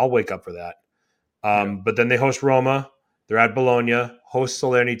problem. I'll wake up for that. But then they host Roma. They're at Bologna, host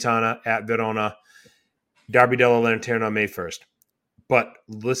Salernitana, at Verona, Derby della Lanterna May 1st. But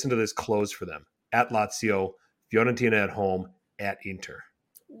listen to this close for them. At Lazio, Fiorentina at home, at Inter.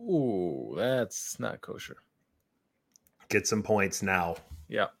 Ooh, that's not kosher. Get some points now.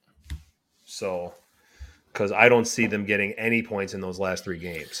 Yeah. So, because I don't see them getting any points in those last 3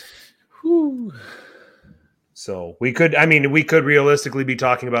 games. Whew. So we could realistically be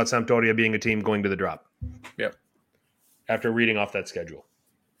talking about Sampdoria being a team going to the drop. Yep. After reading off that schedule.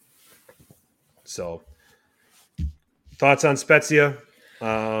 So, thoughts on Spezia?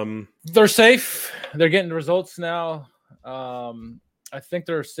 They're safe. They're getting the results now. I think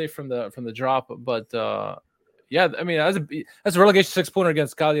they're safe from the drop, but yeah, I mean, as a relegation 6-pointer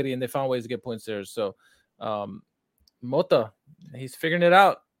against Cagliari, and they found ways to get points there. So, Motta, he's figuring it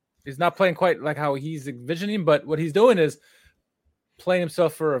out. He's not playing quite like how he's envisioning, but what he's doing is playing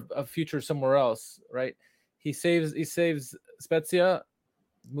himself for a future somewhere else, right? He saves Spezia,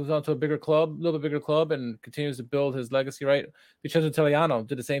 moves on to a little bit bigger club, and continues to build his legacy, right? Vincenzo Italiano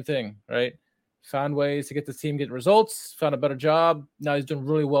did the same thing, right? Found ways to get the team get results, found a better job. Now he's doing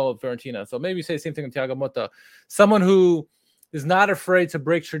really well at Fiorentina. So maybe say the same thing with Thiago Motta. Someone who is not afraid to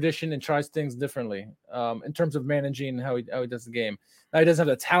break tradition and tries things differently in terms of managing how he does the game. Now, he doesn't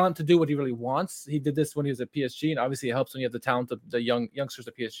have the talent to do what he really wants. He did this when he was at PSG, and obviously it helps when you have the talent of the youngsters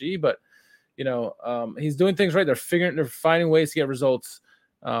at PSG, but he's doing things right. They're finding ways to get results.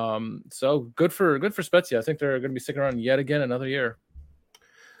 So good for Spezia. I think they're going to be sticking around yet again another year.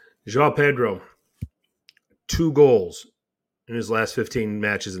 João Pedro, 2 goals in his last 15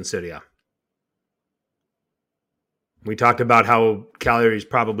 matches in Serie A. We talked about how Cagliari is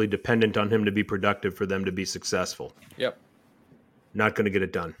probably dependent on him to be productive for them to be successful. Yep. Not going to get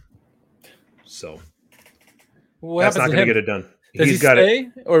it done. So that's not going to get it done. Does he stay,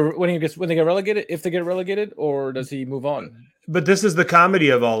 or when they get relegated? If they get relegated, or does he move on? But this is the comedy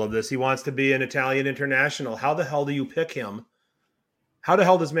of all of this. He wants to be an Italian international. How the hell do you pick him? How the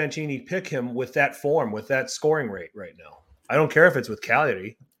hell does Mancini pick him with that form, with that scoring rate right now? I don't care if it's with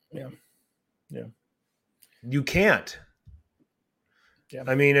Cagliari. Yeah. You can't. Yeah.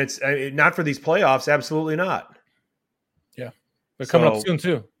 I mean, it's not for these playoffs. Absolutely not. Yeah. They're coming up soon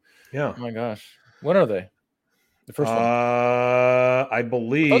too. Yeah. Oh my gosh. When are they? The first one? I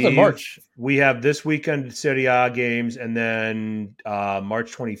believe in March. We have this weekend Serie A games, and then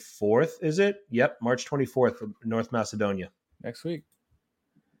March 24th, is it? Yep, March 24th, North Macedonia. Next week.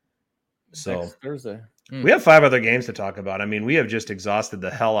 So next Thursday. We have 5 other games to talk about. I mean, we have just exhausted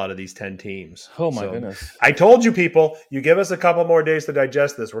the hell out of these 10 teams. Oh, my goodness. I told you people, you give us a couple more days to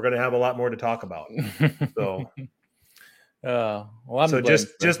digest this. We're going to have a lot more to talk about. So,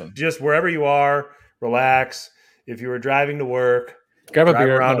 just wherever you are, relax. If you were driving to work, grab a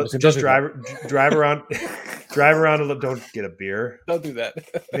beer. Drive around. Drive around. Don't get a beer. Don't do that.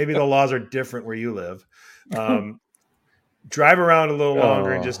 Maybe the laws are different where you live. Drive around a little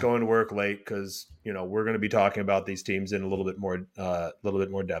longer and just go into work late because we're going to be talking about these teams in a little bit more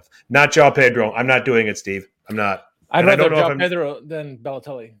depth. Not João Pedro. I'm not doing it, Steve. I'm not. I'd rather João Pedro than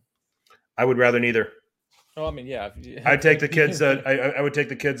Balotelli. I would rather neither. Oh, I mean, yeah. I'd take the kids that I would take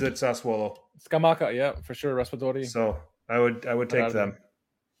the kids at Sassuolo. Scamacca, yeah, for sure. Raspadori. So I would take Gerardo. them.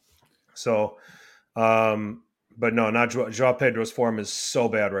 So, but no, not Joao Pedro's form is so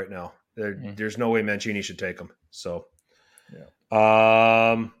bad right now. There's no way Mancini should take him. So,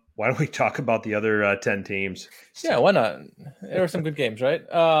 why don't we talk about the other 10 teams? Yeah, why not? There were some good games, right?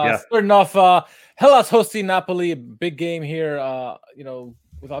 Yeah. Starting off, Hellas hosting Napoli, big game here.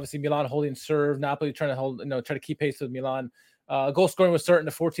 With obviously Milan holding serve, Napoli trying to try to keep pace with Milan. Goal scoring was certain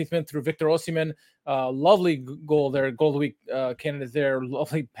the 14th minute through Victor Osimhen. Lovely goal there, goal of the week candidate there.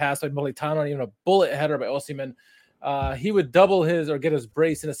 Lovely pass by Militano, even a bullet header by Osimhen. He would double his or get his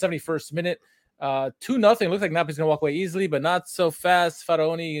brace in the 71st minute. 2-0. Looks like Napoli's going to walk away easily, but not so fast.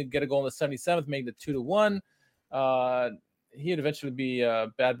 Faraoni get a goal in the 77th, making it 2-1. He'd eventually be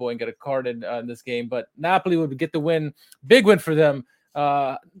a bad boy and get a card in this game, but Napoli would get the win. Big win for them.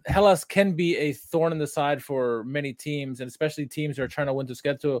 Hellas can be a thorn in the side for many teams, and especially teams that are trying to win to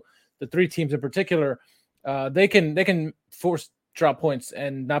Scudetto. The three teams in particular, they can force drop points,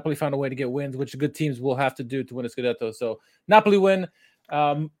 and Napoli found a way to get wins, which good teams will have to do to win a Scudetto. So Napoli win.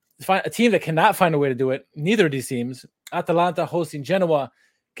 A team that cannot find a way to do it, neither of these teams. Atalanta hosting Genoa.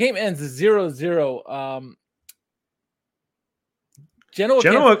 Game ends 0-0.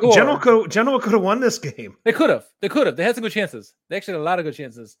 Genoa could have won this game. They could have. They had some good chances. They actually had a lot of good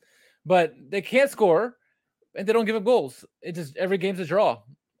chances, but they can't score, and they don't give up goals. It just every game's a draw.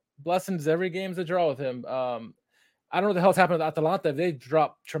 Blessings, every game's a draw with him. I don't know what the hell's happened with Atalanta. They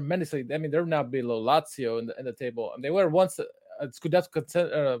dropped tremendously. I mean, they're now below Lazio in the table. And they were once a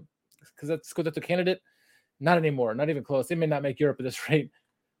Scudetto candidate. Not anymore. Not even close. They may not make Europe at this rate.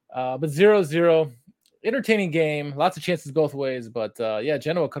 But 0-0. Entertaining game, lots of chances both ways, but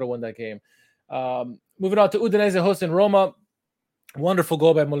Genoa could have won that game. Moving on to Udinese hosting Roma. Wonderful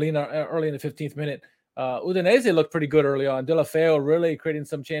goal by Molina early in the 15th minute. Udinese looked pretty good early on. De La Feo really creating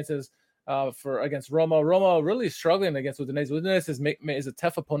some chances against Roma. Roma really struggling against Udinese. Udinese is a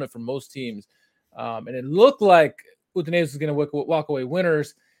tough opponent for most teams, and it looked like Udinese was going to walk away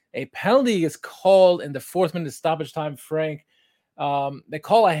winners. A penalty is called in the 4th minute stoppage time, Frank. They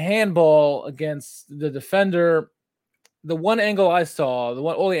call a handball against the defender. The only angle I saw,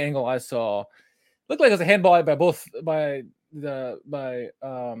 looked like it was a handball by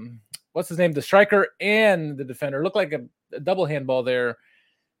what's his name, the striker and the defender. Looked like a double handball there.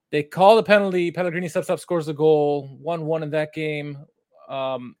 They call the penalty. Pellegrini steps up, scores the goal. 1-1 in that game.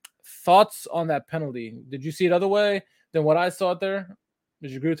 Thoughts on that penalty? Did you see it other way than what I saw it there? Did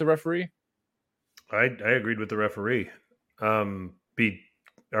you agree with the referee? I agreed with the referee. Be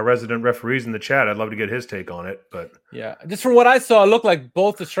our resident referees in the chat. I'd love to get his take on it, but yeah, just from what I saw, it looked like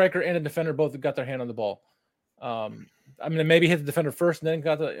both the striker and the defender both got their hand on the ball. I mean, maybe hit the defender first and then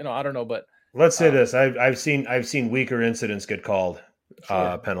got the, I don't know, but let's say this: I've seen weaker incidents get called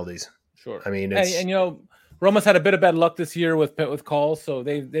penalties. Sure. I mean, and Roma's had a bit of bad luck this year with calls, so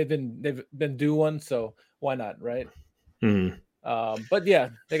they've been due one, so why not, right? Mm-hmm. But yeah,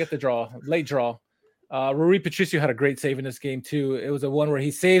 they get the late draw. Rui Patricio had a great save in this game too. It was a one where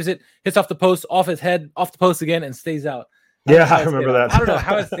he saves it, hits off the post, off his head, off the post again, and stays out. I remember that. I don't know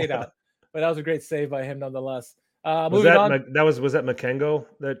how it stayed out, but that was a great save by him nonetheless. Was that Makengo?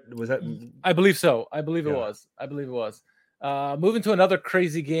 I believe so. I believe it was. Moving to another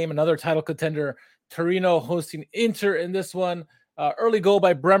crazy game, another title contender. Torino hosting Inter in this one. Early goal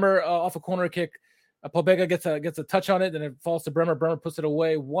by Bremer off a corner kick. Pobega gets a touch on it, then it falls to Bremer. Bremer puts it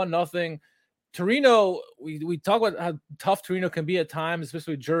away. 1-0. Torino, we talk about how tough Torino can be at times,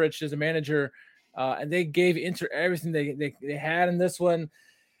 especially with Juric as a manager, and they gave Inter everything they had in this one.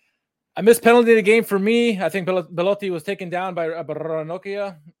 I missed penalty of the game for me. I think Belotti was taken down by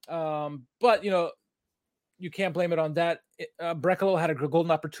Ranocchia, but you can't blame it on that. Brecalo had a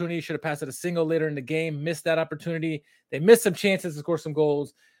golden opportunity, should have passed it a single later in the game, missed that opportunity. They missed some chances to score some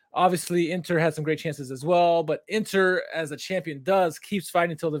goals. Obviously, Inter had some great chances as well, but Inter, as a champion does, keeps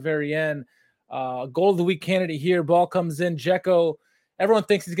fighting until the very end. Goal of the week candidate here. Ball comes in. Dzeko. Everyone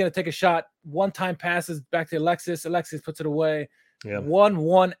thinks he's going to take a shot. One-time passes back to Alexis. Alexis puts it away.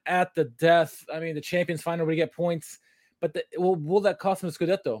 1-1 at the death. I mean, the champions find a way to get points, but will that cost them a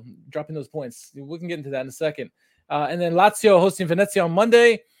Scudetto, dropping those points? We can get into that in a second. And then Lazio hosting Venezia on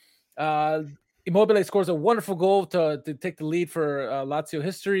Monday. Immobile scores a wonderful goal to take the lead for Lazio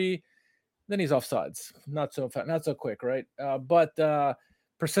history. Then he's offsides. Not so quick, right? But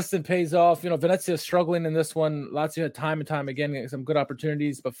persistent pays off. Venezia is struggling in this one. Lazio had time and time again getting some good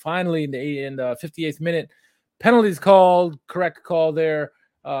opportunities, but finally in the 58th minute, penalties called. Correct call there.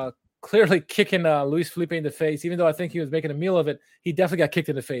 Clearly kicking Luis Felipe in the face. Even though I think he was making a meal of it, he definitely got kicked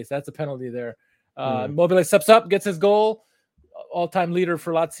in the face. That's a penalty there. Mobile steps up, gets his goal, all-time leader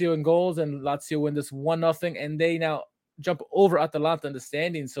for Lazio in goals, and Lazio win this 1-0, and they now jump over Atalanta in the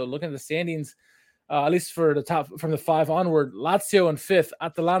standings. So looking at the standings, at least for the top from the 5 onward, Lazio in 5th,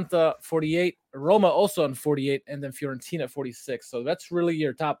 Atalanta 48, Roma also on 48, and then Fiorentina 46. So that's really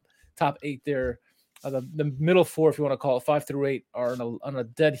your top 8 there. The middle 4, if you want to call it, 5 through 8, are on a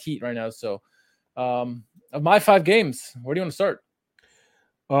dead heat right now. So of my 5 games, where do you want to start?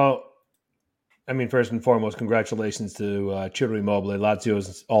 Well, I mean, first and foremost, congratulations to Ciro Immobile,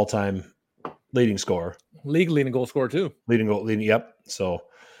 Lazio's all-time leading scorer. League leading goal scorer too. Yep. So,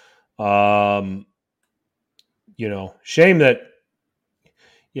 shame that.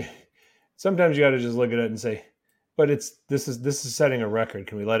 Yeah, sometimes you got to just look at it and say, but this is setting a record.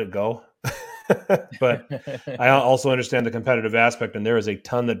 Can we let it go? But I also understand the competitive aspect, and there is a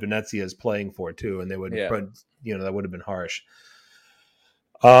ton that Venezia is playing for too, and they would, that would have been harsh.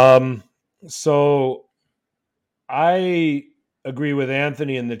 So I agree with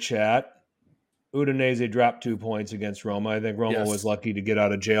Anthony in the chat. Udinese dropped 2 points against Roma. I think Roma was lucky to get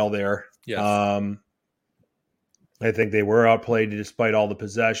out of jail there. Yes. I think they were outplayed despite all the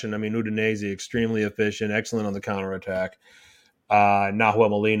possession. I mean, Udinese extremely efficient, excellent on the counterattack. Nahuel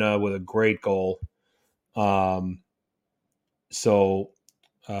Molina with a great goal. I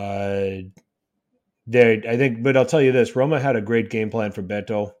think, but I'll tell you this: Roma had a great game plan for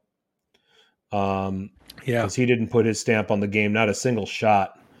Beto. Because he didn't put his stamp on the game, not a single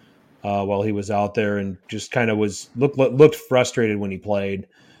shot while he was out there, and just kind of looked frustrated when he played.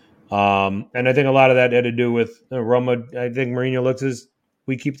 And I think a lot of that had to do with Roma. I think Mourinho looks as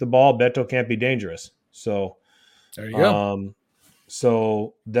we keep the ball, Beto can't be dangerous. So there you go.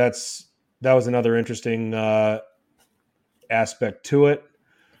 So that was another interesting aspect to it.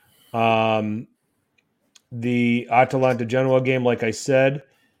 The Atalanta Genoa game, like I said,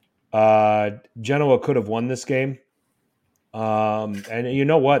 Genoa could have won this game. And you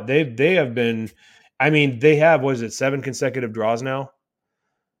know what? They have been, I mean, they have, 7 consecutive draws now?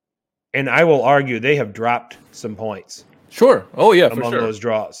 And I will argue they have dropped some points. Sure. Oh yeah, among for sure. those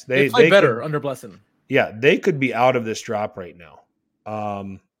draws. They play better under Blessin. Yeah, they could be out of this drop right now.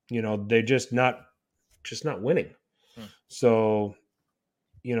 They're just not winning. So,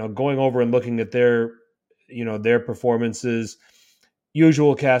 going over and looking at their performances,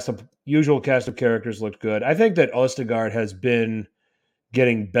 usual cast of characters looked good. I think that Østegård has been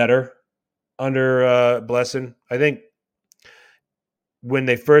getting better under Blessin. I think when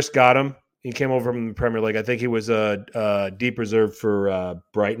they first got him, he came over from the Premier League. I think he was a deep reserve for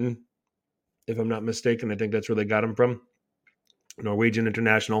Brighton, if I'm not mistaken. I think that's where they got him from. Norwegian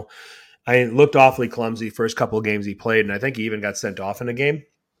international. I looked awfully clumsy first couple of games he played, and I think he even got sent off in a game.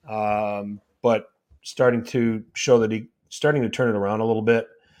 But starting to show that he's starting to turn it around a little bit.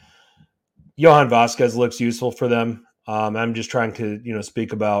 Johan Vasquez looks useful for them. I'm just trying to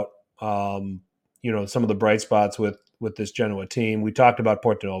speak about some of the bright spots with this Genoa team. We talked about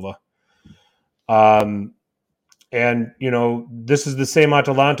Portanova. And this is the same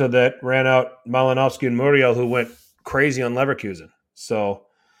Atalanta that ran out Malinowski and Muriel, who went crazy on Leverkusen. So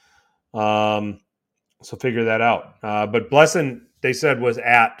figure that out. But Blessin, they said, was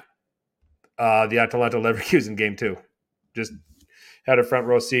at the Atalanta Leverkusen game too. Just had a front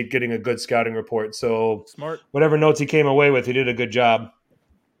row seat, getting a good scouting report. So smart. Whatever notes he came away with, he did a good job.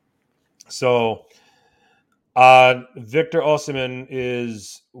 So Victor Osimhen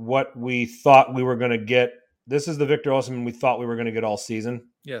is what we thought we were going to get. This is the Victor Osimhen we thought we were going to get all season.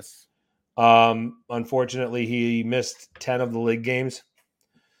 Yes. Unfortunately, he missed 10 of the league games.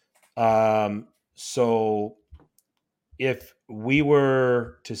 So if we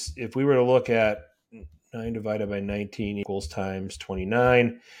were to look at 9 divided by 19 equals times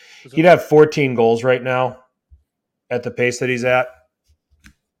 29, he'd have 14 goals right now at the pace that he's at.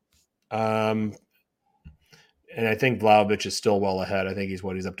 And I think Vlahovic is still well ahead. I think he's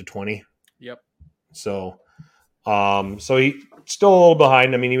up to 20. Yep. So he still a little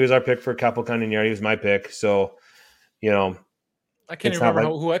behind. I mean, he was our pick for Capocannoniere. He was my pick. So, I can't even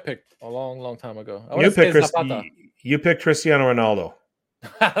remember who I picked a long, long time ago. You picked Cristiano Ronaldo.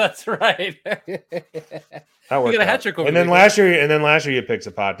 That's right. That worked. You got a hat trick over and then last year you picked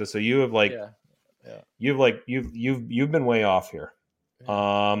Zapata. So you have you've been way off here.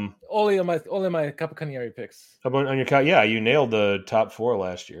 Only on my Capocannoniere picks. How about on your you nailed the top 4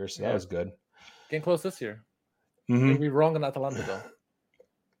 last year, so that was good. Getting close this year. Mm-hmm. You'll be wrong on Atalanta though.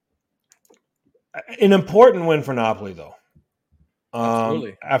 An important win for Napoli though.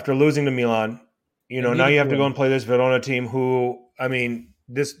 Absolutely. After losing to Milan, now you have to go and play this Verona team who, I mean,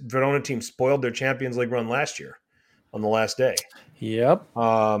 this Verona team spoiled their Champions League run last year on the last day. Yep.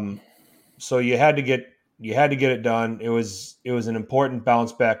 So you had to get it done. It was an important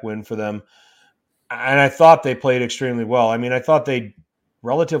bounce back win for them. And I thought they played extremely well. I mean, I thought they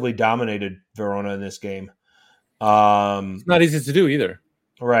relatively dominated Verona in this game. It's not easy to do either.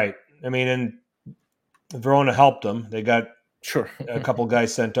 Right. I mean, and Verona helped them. They got Sure. a couple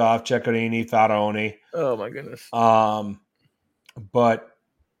guys sent off, Ceccarini, Faraoni. Oh my goodness. But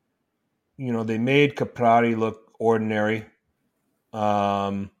they made Caprari look ordinary.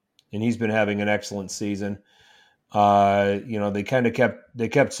 And he's been having an excellent season. They kept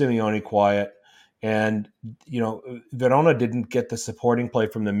Simeone quiet. And, Verona didn't get the supporting play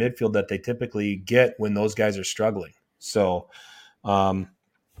from the midfield that they typically get when those guys are struggling. So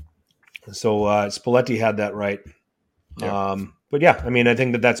Spalletti had that right. Yeah. But yeah, I mean, I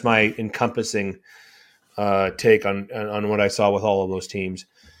think that's my encompassing take on what I saw with all of those teams.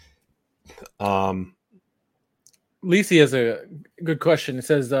 Lisi has a good question. It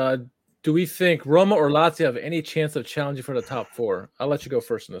says, do we think Roma or Lazio have any chance of challenging for the top four? I'll let you go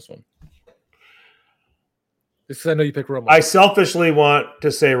first in this one. Because I know you picked Roma. I selfishly want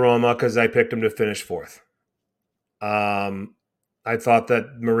to say Roma because I picked them to finish fourth. I thought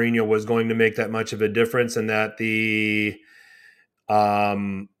that Mourinho was going to make that much of a difference and that the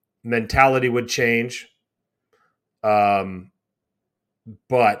mentality would change. But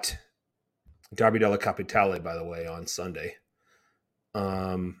Derby della Capitale, by the way, on Sunday.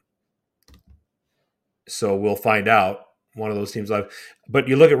 So we'll find out. One of those teams live. But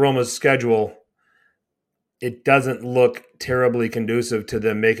you look at Roma's schedule, it doesn't look terribly conducive to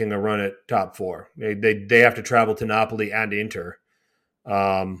them making a run at top four. They have to travel to Napoli and Inter,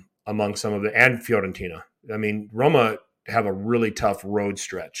 among some of and Fiorentina. I mean, Roma have a really tough road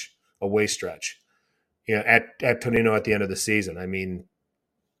stretch, away stretch. At Torino at the end of the season. I mean,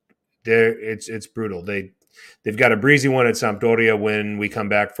 it's brutal. They've got a breezy one at Sampdoria when we come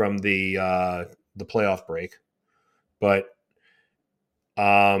back from the playoff break, but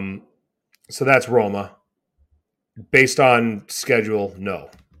so that's Roma. Based on schedule, no.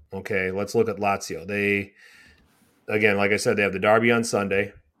 Okay, let's look at Lazio. They, again, like I said, they have the derby on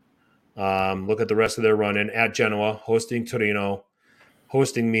Sunday. Look at the rest of their run-in at Genoa, hosting Torino,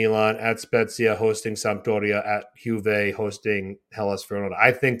 hosting Milan, at Spezia, hosting Sampdoria, at Juve, hosting Hellas Verona.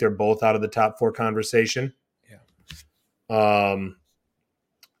 I think they're both out of the top four conversation. Yeah.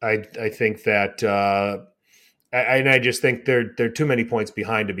 I think that I just think they're too many points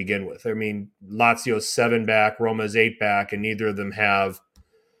behind to begin with. I mean, Lazio's 7 back, Roma's 8 back, and neither of them have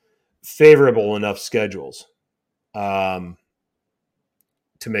favorable enough schedules to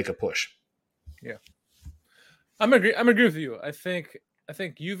make a push. Yeah, I'm agree with you. I think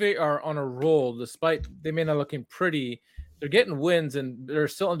Juve are on a roll, despite they may not looking pretty. They're getting wins, and they're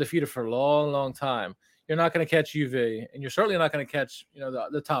still undefeated for a long, long time. You're not going to catch Juve, and you're certainly not going to catch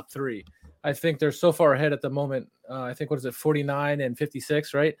the top three. I think they're so far ahead at the moment. I think, 49 and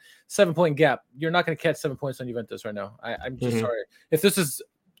 56, right? 7-point gap. You're not going to catch 7 points on Juventus right now. I'm just sorry. If this is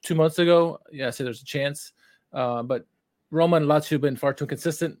 2 months ago, yeah, I say there's a chance. But Roma and Lazio have been far too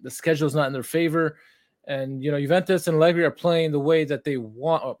consistent. The schedule is not in their favor. And, Juventus and Allegri are playing the way that they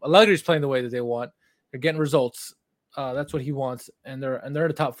want. Allegri's playing the way that they want. They're getting results. That's what he wants. And they're in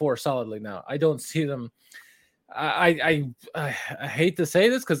the top four solidly now. I don't see them. I hate to say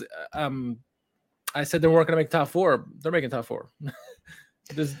this because I said they weren't going to make top four. They're making top four.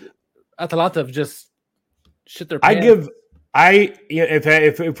 Atalanta have just shit their pants.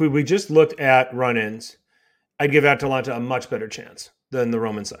 If we just looked at run-ins, I'd give Atalanta a much better chance than the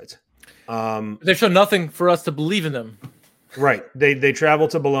Roman sides. They've shown nothing for us to believe in them. Right. They travel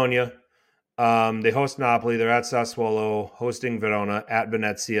to Bologna. They host Napoli. They're at Sassuolo, hosting Verona, at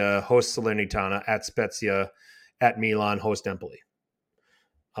Venezia, host Salernitana, at Spezia, at Milan, host Empoli.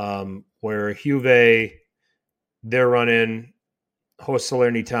 Where Juve, their run-in, host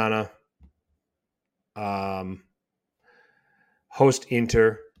Salernitana, host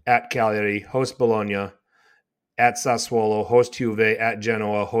Inter, at Cagliari, host Bologna, at Sassuolo, host Juve, at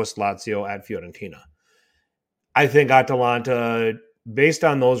Genoa, host Lazio, at Fiorentina. I think Atalanta, based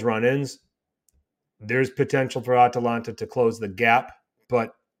on those run-ins, there's potential for Atalanta to close the gap,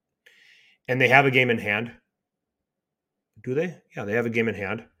 and they have a game in hand. Do they? Yeah, they have a game in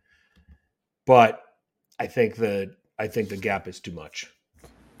hand. But I think the gap is too much.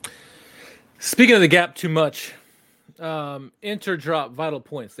 Speaking of the gap too much, Inter dropped vital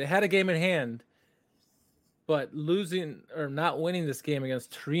points. They had a game in hand, but losing or not winning this game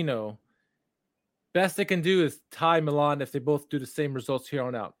against Torino, best they can do is tie Milan if they both do the same results here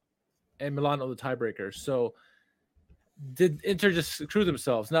on out. And Milan are the tiebreakers. So did Inter just screw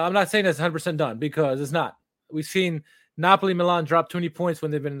themselves? Now, I'm not saying that's 100% done because it's not. We've seen Napoli, Milan dropped 20 points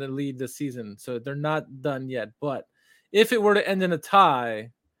when they've been in the lead this season, so they're not done yet. But if it were to end in a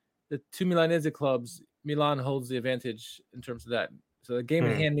tie, the two Milanese clubs, Milan holds the advantage in terms of that. So the game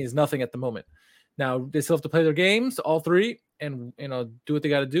in hand means nothing at the moment. Now they still have to play their games, all three, and do what they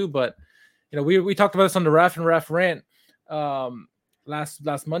got to do. But we talked about this on the Raf and Raf rant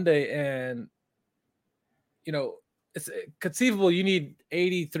last Monday, and it's conceivable you need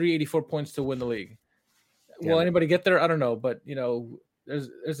 83, 84 points to win the league. Will anybody get there? I don't know, but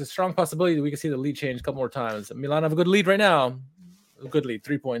there's a strong possibility that we can see the lead change a couple more times. Milan have a good lead right now, a good lead,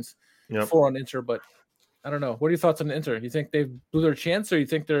 3 points, 4 on Inter, but I don't know. What are your thoughts on Inter? You think they blew their chance, or you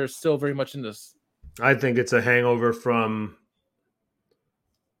think they're still very much in this? I think it's a hangover from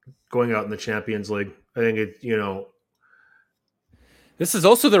going out in the Champions League. I think this is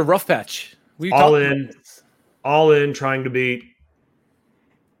also their rough patch. All in, trying to beat.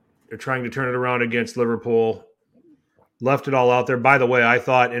 They're trying to turn it around against Liverpool. Left it all out there. By the way, I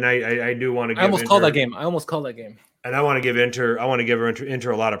thought, and I do want to give. I almost called that game. And I want to give Inter. I want to give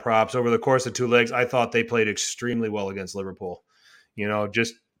Inter a lot of props over the course of 2 legs. I thought they played extremely well against Liverpool.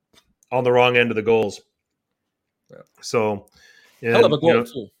 Just on the wrong end of the goals. Yeah. So, hell of a goal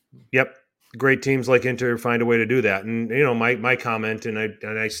too. Yep. Great teams like Inter find a way to do that. And my comment, and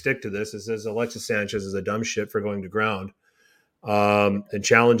I stick to this, it says Alexis Sanchez is a dumb shit for going to ground, and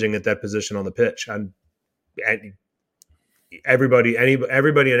challenging at that position on the pitch. Everybody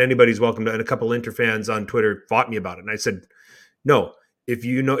and anybody's welcome to. And a couple Inter fans on Twitter fought me about it, and I said, no. If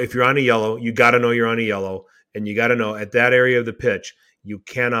you're on a yellow, you got to know you're on a yellow, and you got to know at that area of the pitch you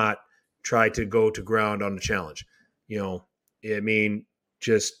cannot try to go to ground on the challenge.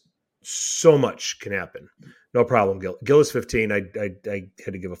 Just so much can happen. No problem, Gil. Gil is 15. I had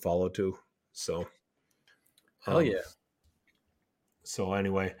to give a follow to. So, hell yeah. So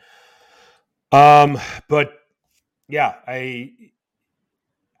anyway, but yeah, I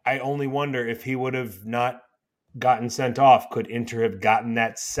only wonder if he would have not gotten sent off, could Inter have gotten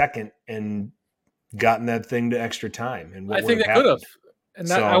that second and gotten that thing to extra time? And I think they could have. And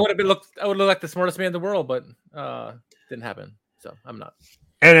that, I would look like the smartest man in the world, but didn't happen. So I'm not.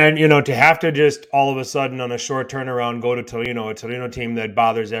 And then, to have to just all of a sudden on a short turnaround go to Torino, a Torino team that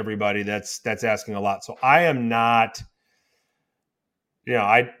bothers everybody, that's asking a lot. So I am not,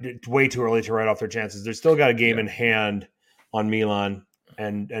 it's way too early to write off their chances. They've still got a game in hand on Milan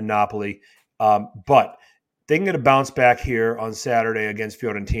and Napoli. But they can get a bounce back here on Saturday against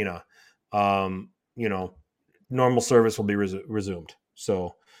Fiorentina. Normal service will be resumed.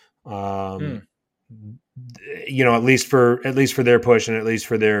 So, at least for their push and at least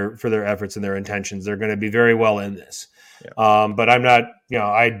for their efforts and their intentions, they're going to be very well in this. Yeah. But I'm not,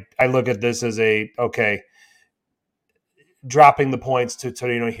 I look at this as dropping the points to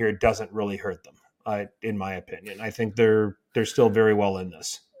Torino here doesn't really hurt them. In my opinion, I think they're still very well in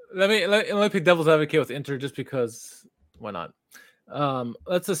this. Let me pick devil's advocate with Inter just because why not?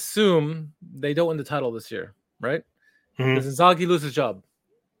 Let's assume they don't win the title this year, right? Mm-hmm. Does Inzaghi lose his job?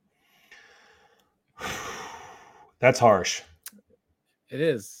 That's harsh. It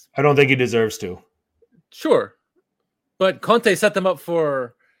is. I don't think he deserves to. Sure. But Conte set them up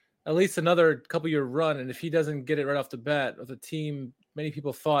for at least another couple-year run, and if he doesn't get it right off the bat with a team many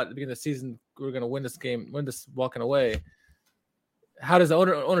people thought at the beginning of the season we were going to win this walking away, how does the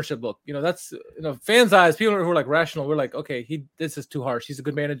ownership look? That's fans' eyes, people who are like rational, we're like, okay, this is too harsh. He's a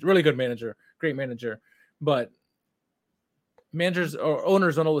good manager, really good manager, great manager. But managers or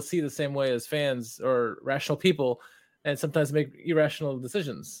owners don't always see the same way as fans or rational people, and sometimes make irrational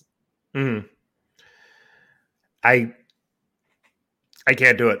decisions. Mm-hmm. I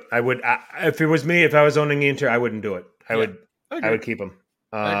can't do it. I would, if it was me, if I was owning Inter, I wouldn't do it. I would keep him.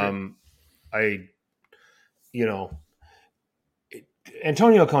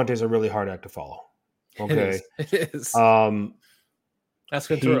 Antonio Conte is a really hard act to follow. Okay. It is. Ask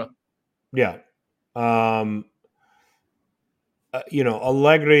Ventura. Yeah.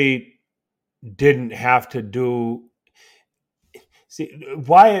 Allegri didn't have to do. See,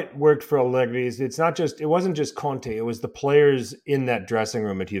 why it worked for Allegri is it wasn't just Conte, it was the players in that dressing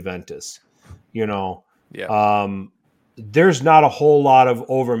room at Juventus. There's not a whole lot of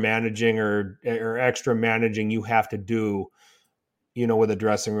over managing or extra managing you have to do, with a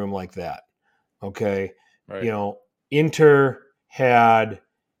dressing room like that. Okay. Right. Inter had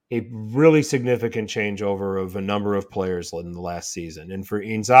a really significant changeover of a number of players in the last season. And for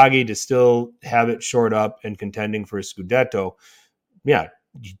Inzaghi to still have it shored up and contending for a Scudetto,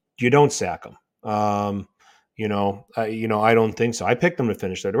 you don't sack him. I don't think so. I picked them to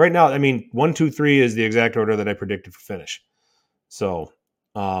finish there. Right now, 1, 2, 3 is the exact order that I predicted for finish. So,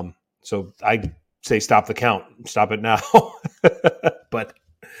 I say stop the count, stop it now. but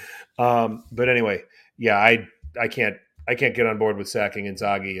anyway, yeah, I can't get on board with sacking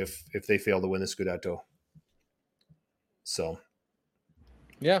Inzaghi if they fail to win the Scudetto. So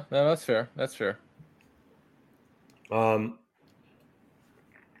yeah, no, that's fair. That's fair.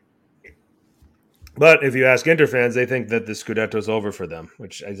 But if you ask Inter fans, they think that the Scudetto's over for them,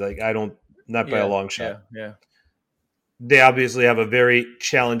 which is like not by a long shot. Yeah. They obviously have a very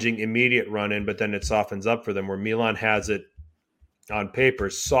challenging immediate run in, but then it softens up for them. Where Milan has it on paper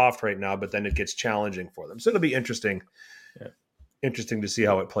soft right now, but then it gets challenging for them. So it'll be interesting. Yeah. Interesting to see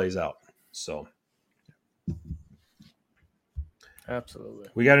how it plays out. So, absolutely.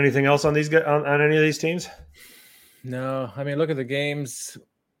 We got anything else on these on any of these teams? No, I mean, look at the games.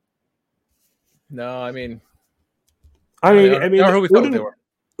 No, I mean, who we thought they were.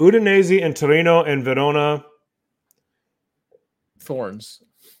 Udinese and Torino and Verona. Thorns.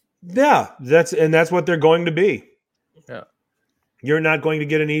 Yeah, that's what they're going to be. Yeah. You're not going to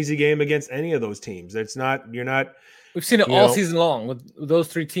get an easy game against any of those teams. You're not. We've seen it all season long with those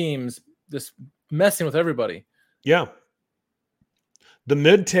three teams just messing with everybody. Yeah. The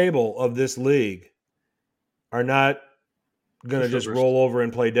mid-table of this league are not going to just roll over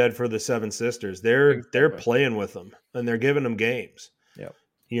and play dead for the Seven Sisters. They're playing with them and they're giving them games. Yeah.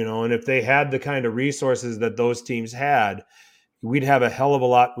 And if they had the kind of resources that those teams had, we'd have a hell of a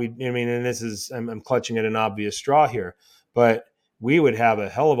lot. And this is, I'm clutching at an obvious straw here, but we would have a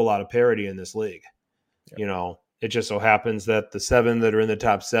hell of a lot of parity in this league. Yeah. It just so happens that the seven that are in the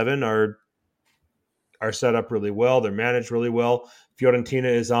top seven are set up really well. They're managed really well. Fiorentina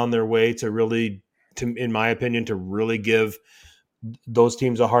is on their way in my opinion, to really give those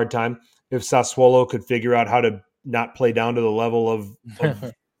teams a hard time. If Sassuolo could figure out how to not play down to the level of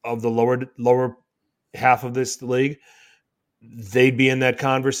the lower half of this league, they'd be in that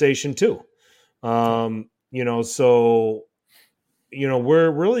conversation too. We're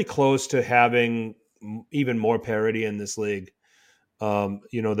really close to having even more parity in this league,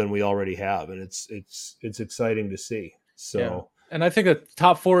 than we already have. And it's exciting to see. So, yeah. And I think the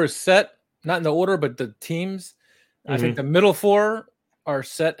top four is set, not in the order, but the teams. Mm-hmm. I think the middle four are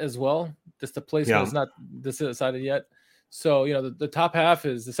set as well. Just the placement is not decided yet. So, the top half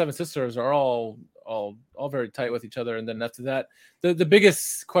is the Seven Sisters are all very tight with each other. And then after that, the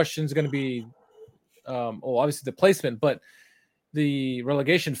biggest question is going to be, obviously the placement, but the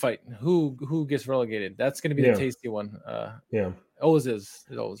relegation fight. Who gets relegated? That's going to be the tasty one. Always is.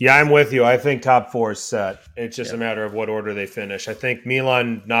 I'm with you. I think top four is set. It's just a matter of what order they finish. I think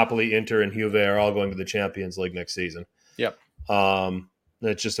Milan, Napoli, Inter, and Juve are all going to the Champions League next season. Yep.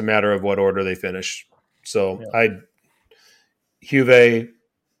 It's just a matter of what order they finish. So Juve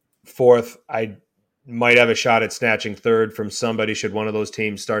fourth. I might have a shot at snatching third from somebody should one of those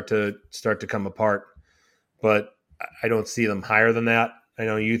teams start to come apart, but I don't see them higher than that. I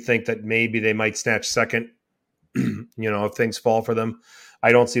know you think that maybe they might snatch second. If things fall for them,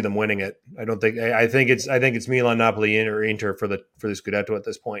 I don't see them winning it. I think it's Milan, Napoli, or Inter for the Scudetto at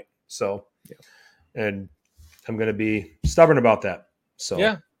this point. So, and I'm going to be stubborn about that. So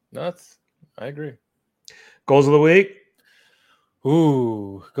I agree. Goals of the week.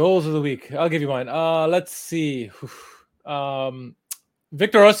 Ooh, goals of the week. I'll give you mine. Let's see. Victor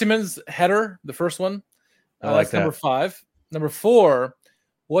Osimhen's header, the first one. I like that's that. Number 5. Number 4.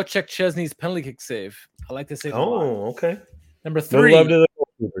 Wojciech Szczesny's penalty kick save. I like to say. Oh, okay. Number 3. No love to the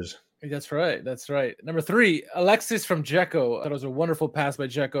goalkeepers. That's right. Number 3. Alexis from Dzeko. That was a wonderful pass by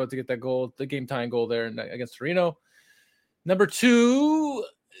Dzeko to get that goal, the game tying goal there against Torino. Number 2.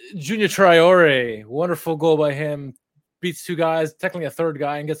 Junior Traore. Wonderful goal by him. Beats 2 guys, technically a third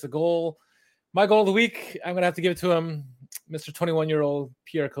guy, and gets the goal. My goal of the week, I'm going to have to give it to him, Mr. 21-year-old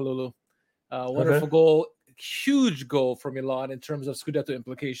Pierre Kalulu. Wonderful goal. Huge goal for Milan in terms of Scudetto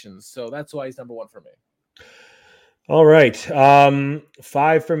implications. So that's why he's number 1 for me. All right.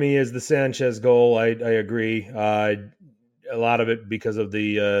 5 for me is the Sanchez goal. I agree. A lot of it because of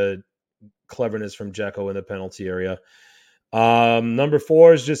the cleverness from Dzeko in the penalty area. Number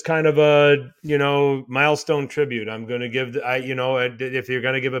 4 is just kind of a, milestone tribute. I'm going to give, if you're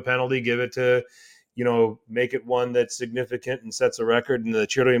going to give a penalty, give it to, make it one that's significant and sets a record. And the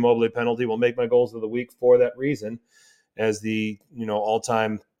Ciro Immobile penalty will make my goals of the week for that reason as the,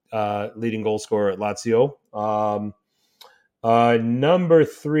 all-time leading goal scorer at Lazio. Number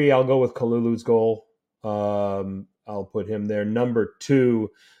 3, I'll go with Kalulu's goal. I'll put him there. Number 2,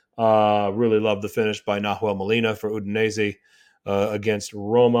 really love the finish by Nahuel Molina for Udinese against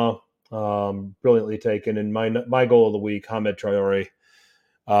Roma. Brilliantly taken. And my goal of the week, Hamed Traore,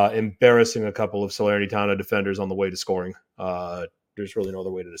 embarrassing a couple of Salernitana defenders on the way to scoring. There's really no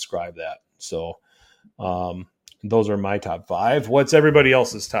other way to describe that. So Those are my top 5. What's everybody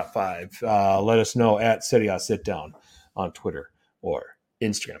else's top 5? Let us know at Serie A Sit Down on Twitter or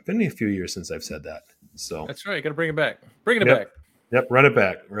Instagram. Been a few years since I've said that. So That's right. Got to bring it back. Bringing it Yep. back. Yep, run it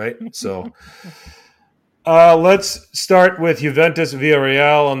back, right? So let's start with Juventus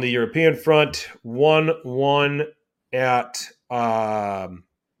Villarreal on the European front. 1-1 at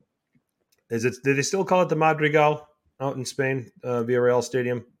did they still call it the Madrigal out in Spain, Villarreal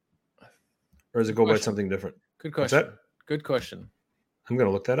Stadium? Or does it go by something different? Good What's question. that? Good question. I'm going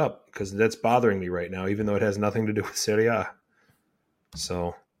to look that up because that's bothering me right now, even though it has nothing to do with Serie A.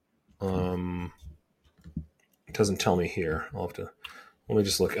 So, it doesn't tell me here. I'll have to. Let me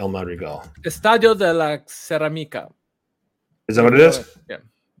just look. El Madrigal. Estadio de la Ceramica. Is that what it is? Yeah.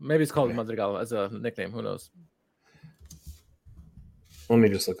 Maybe it's called Madrigal as a nickname. Who knows? Let me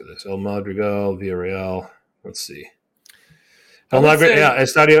just look at this. El Madrigal, Villarreal. Let's see. El Madrigal. Yeah,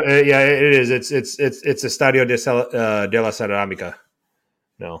 Estadio. Yeah, it is. It's Estadio de la Ceramica.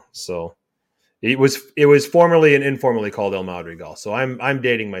 No, so it was formerly and informally called El Madrigal. So I'm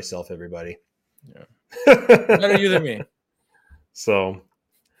dating myself, everybody. Yeah. Better you than me. So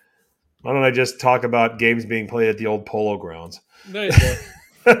why don't I just talk about games being played at the old Polo Grounds? There you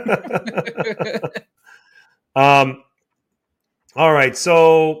go. All right,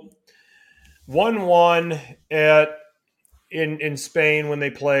 so 1-1 in Spain when they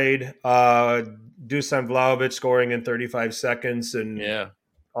played. Dusan Vlahovic scoring in 35 seconds, and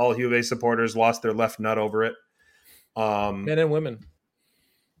all Juve supporters lost their left nut over it. Men and women.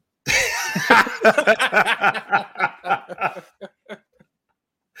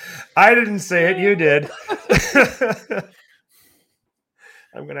 I didn't say it. You did.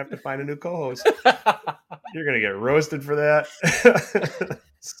 I'm going to have to find a new co-host. You're going to get roasted for that.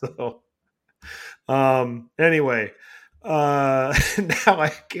 So, anyway, now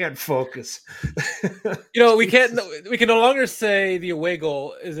I can't focus. We can no longer say the away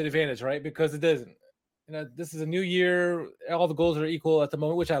goal is an advantage, right? Because it doesn't. This is a new year. All the goals are equal at the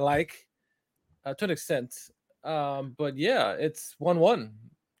moment, which I like to an extent. But yeah, it's 1-1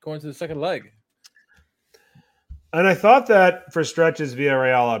 going to the second leg. And I thought that for stretches,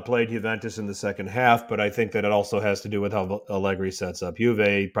 Villarreal outplayed Juventus in the second half, but I think that it also has to do with how Allegri sets up.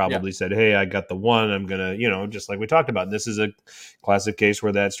 Juve probably said, hey, I got the one. I'm going to, just like we talked about. This is a classic case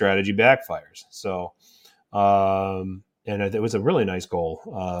where that strategy backfires. So, and it was a really nice goal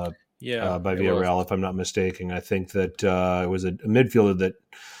by Villarreal, if I'm not mistaken. I think that it was a midfielder that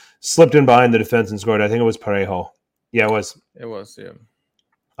slipped in behind the defense and scored. I think it was Parejo. Yeah, it was. It was, yeah.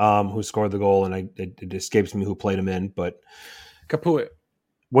 Who scored the goal, and it escapes me who played him in, but Capuet.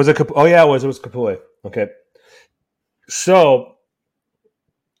 Was it Capuet? Oh yeah, it was Capuet. Okay. So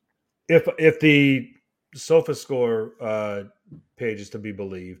if the SofaScore page is to be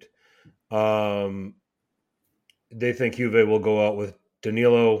believed, they think Juve will go out with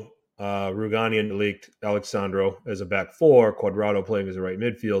Danilo, Rugani, and leaked Alexandro as a back four, Quadrado playing as a right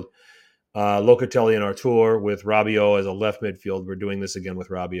midfield, Locatelli and Artur with Rabiot as a left midfield. We're doing this again with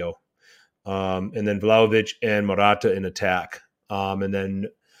Rabiot. And then Vlahovic and Morata in attack. And then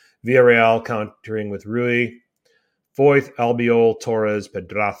Villarreal countering with Rui, Foyth, Albiol, Torres,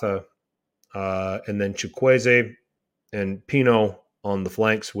 Pedraza, and then Chukwueze and Pino on the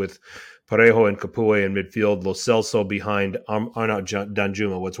flanks with Parejo and Capuet in midfield, Lo Celso behind Arnaut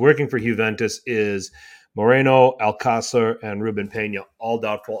Danjuma. What's working for Juventus is Moreno, Alcácer, and Ruben Peña, all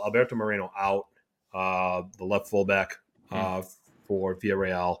doubtful. Alberto Moreno out, the left fullback for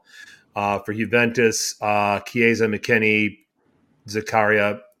Villarreal. For Juventus, Chiesa, McKennie,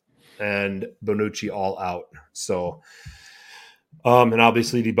 Zakaria, and Bonucci all out. So, and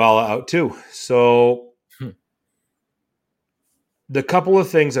obviously Dybala out too. So, the couple of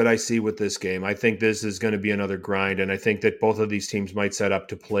things that I see with this game, I think this is going to be another grind, and I think that both of these teams might set up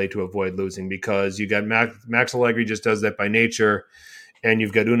to play to avoid losing because you got Max Allegri just does that by nature, and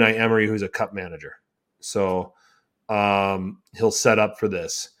you've got Unai Emery who's a cup manager. So he'll set up for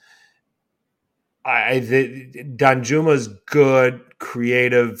this. Danjuma's good,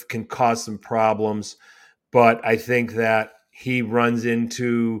 creative, can cause some problems, but I think that he runs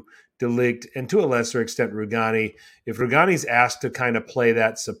into De Ligt and to a lesser extent Rugani. If Rugani's asked to kind of play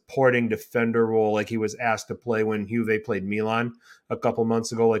that supporting defender role like he was asked to play when Juve played Milan a couple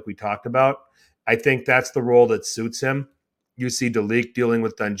months ago, like we talked about, I think that's the role that suits him. You see De Ligt dealing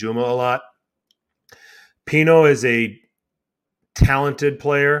with Danjuma a lot. Pino is a talented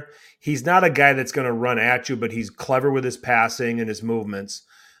player. He's not a guy that's going to run at you, but he's clever with his passing and his movements.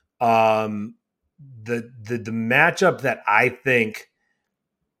 The matchup that I think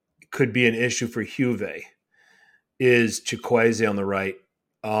could be an issue for Juve is Chukwueze on the right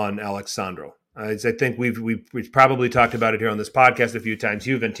on Alexandro. I think we've probably talked about it here on this podcast a few times.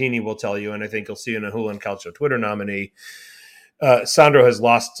 Hugh Ventini will tell you, and I think you'll see in a Hula and Calcio Twitter nominee. Sandro has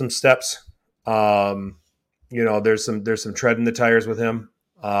lost some steps. There's some tread in the tires with him.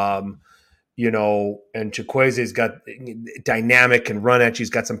 And Chukwueze's got dynamic and run at you. He's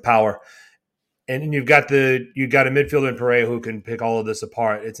got some power. And you've got a midfielder in Pereira who can pick all of this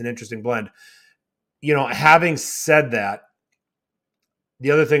apart. It's an interesting blend. Having said that, the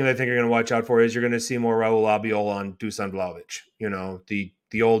other thing that I think you're going to watch out for is you're going to see more Raul Albiol on Dusan Vlahovic.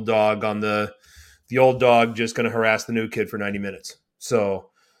 The old dog just going to harass the new kid for 90 minutes. So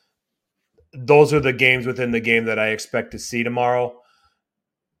those are the games within the game that I expect to see tomorrow.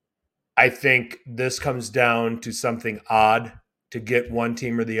 I think this comes down to something odd to get one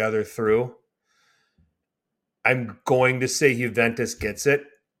team or the other through. I'm going to say Juventus gets it.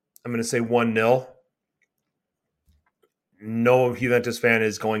 I'm going to say 1-0. No Juventus fan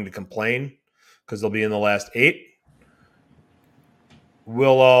is going to complain because they'll be in the last 8.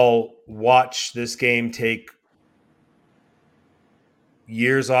 We'll all watch this game take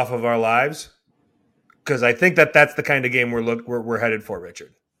years off of our lives because I think that's the kind of game we're headed for,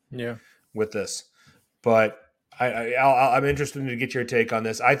 Richard. Yeah, with this, but I'm interested to get your take on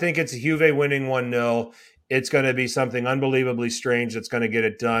this. I think it's Juve winning 1-0. It's going to be something unbelievably strange that's going to get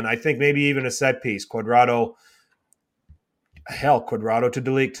it done. I think maybe even a set piece. Cuadrado to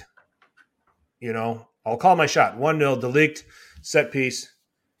De Ligt. I'll call my shot. 1-0, De Ligt, set piece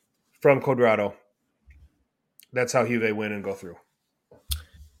from Cuadrado. That's how Juve win and go through.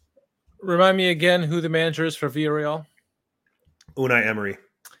 Remind me again who the manager is for Villarreal. Unai Emery.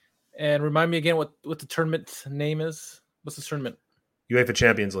 And remind me again what the tournament name is. What's the tournament? UEFA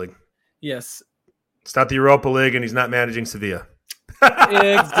Champions League. Yes. It's not the Europa League, and he's not managing Sevilla.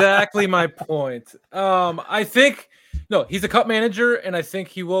 Exactly my point. I think he's a cup manager, and I think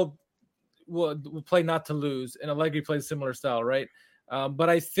he will play not to lose. And Allegri plays similar style, right? But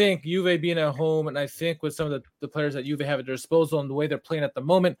I think Juve being at home, and I think with some of the players that Juve have at their disposal and the way they're playing at the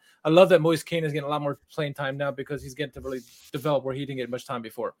moment, I love that Moise Kean is getting a lot more playing time now because he's getting to really develop where he didn't get much time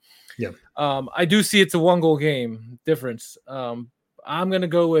before. Yeah. I do see it's a 1-goal game difference. I'm going to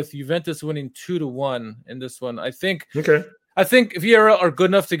go with Juventus winning 2-1 in this one. I think Villarreal are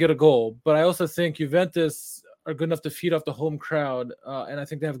good enough to get a goal, but I also think Juventus are good enough to feed off the home crowd, and I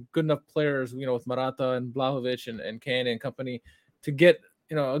think they have good enough players, with Morata and Vlahovic and Kane and company to get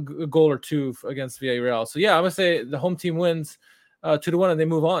a goal or two against Villarreal. So yeah, I'm gonna say the home team wins 2-1 and they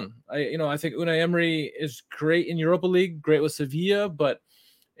move on. I think Unai Emery is great in Europa League, great with Sevilla, but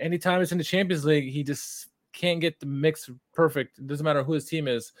anytime it's in the Champions League, he just can't get the mix perfect. It doesn't matter who his team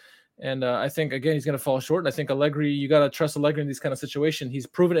is. And I think, again, he's going to fall short. And I think Allegri, you got to trust Allegri in these kind of situations. He's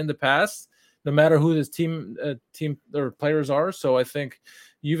proven it in the past, no matter who his team or players are. So I think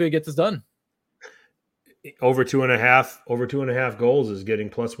Juve gets this done. Over 2.5 goals is getting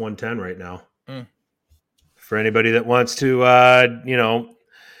plus 110 right now. For anybody that wants to,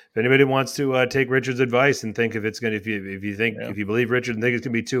 if anybody wants to take Richard's advice and think if you believe Richard and think it's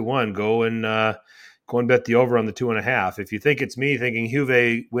going to be 2-1, go and bet the over on the 2.5. If you think it's me thinking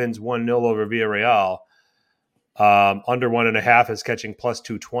Juve wins 1-0 over Villarreal, under 1.5 is catching plus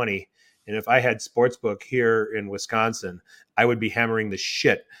 220. And if I had Sportsbook here in Wisconsin, I would be hammering the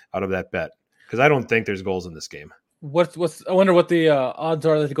shit out of that bet because I don't think there's goals in this game. I wonder what the odds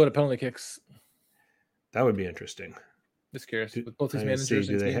are that they go to penalty kicks. That would be interesting. Just curious. With both these managers,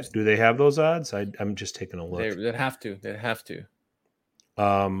 do they have those odds? I'm just taking a look. They'd have to. They'd have to.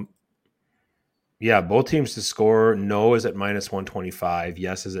 Yeah, both teams to score. No is at minus 125.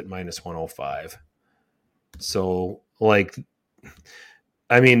 Yes is at minus 105. So, they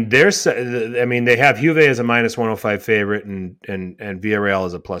have Juve as a minus 105 favorite and Villarreal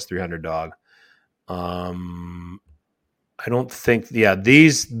as a plus 300 dog. I don't think,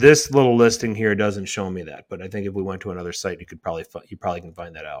 this little listing here doesn't show me that, but I think if we went to another site, you probably can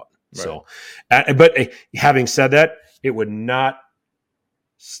find that out. Right. So, but having said that, it would not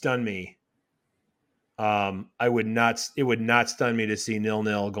stun me. It would not stun me to see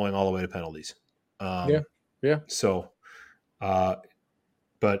 0-0 going all the way to penalties. Yeah. So,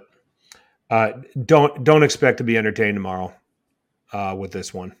 but don't expect to be entertained tomorrow with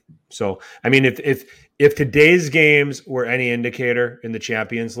this one. So, I mean, if today's games were any indicator in the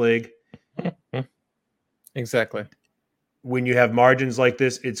Champions League, exactly. When you have margins like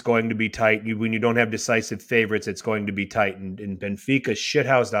this, it's going to be tight. When you don't have decisive favorites, it's going to be tight. And Benfica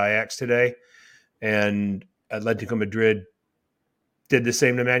shithoused Ajax today, and Atletico Madrid did the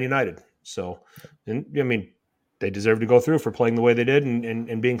same to Man United. So, they deserve to go through for playing the way they did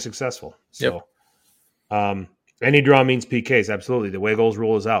and being successful. So, any draw means PKs. Absolutely. The way goals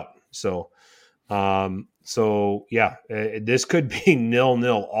rule is out. So, So yeah, this could be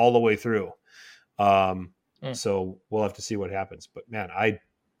 0-0 all the way through. So we'll have to see what happens. But man,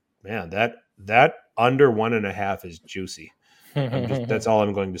 that under 1.5 is juicy. That's all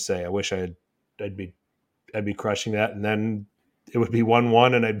I'm going to say. I wish I'd be crushing that, and then it would be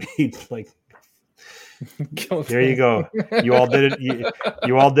 1-1, and I'd be like, there you go. You all did it.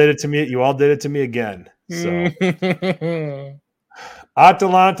 You all did it to me. You all did it to me again. So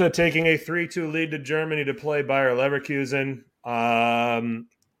Atalanta taking a 3-2 lead to Germany to play Bayer Leverkusen. Bayer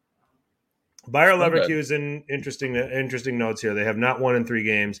Leverkusen, interesting notes here. They have not won in 3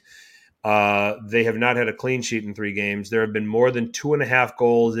 games. They have not had a clean sheet in 3 games. There have been more than 2.5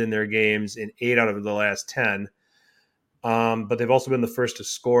 goals in their games in 8 out of the last 10. But they've also been the first to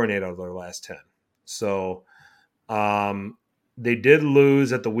score in 8 out of their last 10. So they did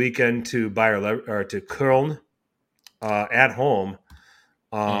lose at the weekend to to Köln at home,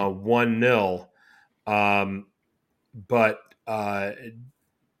 1-0. But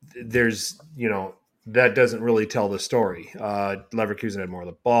there's, that doesn't really tell the story. Leverkusen had more of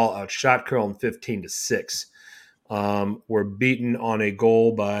the ball, outshot Köln 15-6. Were beaten on a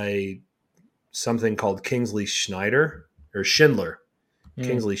goal by something called Kingsley Schindler.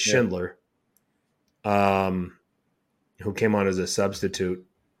 Kingsley Schindler, who came on as a substitute.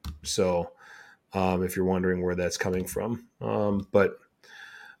 So if you're wondering where that's coming from.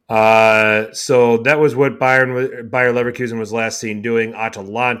 So that was what Bayer Leverkusen was last seen doing.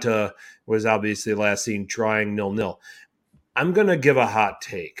 Atalanta was obviously last seen trying 0-0. I'm going to give a hot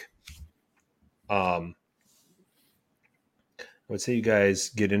take. I would say you guys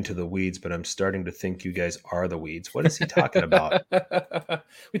get into the weeds, but I'm starting to think you guys are the weeds. What is he talking about?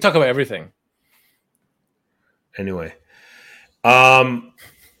 We talk about everything. Anyway. Gillis,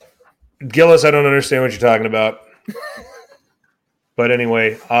 I don't understand what you're talking about. But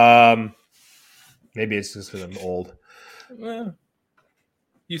anyway, maybe it's just because I'm old. Well,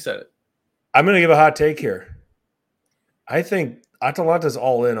 you said it. I'm going to give a hot take here. I think Atalanta's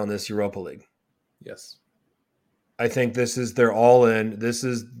all in on this Europa League. Yes. I think they're all in. This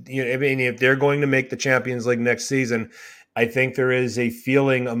is, if they're going to make the Champions League next season, I think there is a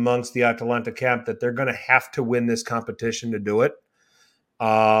feeling amongst the Atalanta camp that they're going to have to win this competition to do it.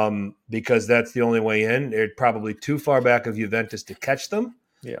 Because that's the only way in. They're probably too far back of Juventus to catch them.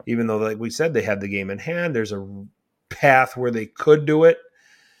 Yeah. Even though, like we said, they had the game in hand. There's a path where they could do it.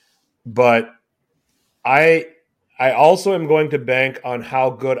 But I also am going to bank on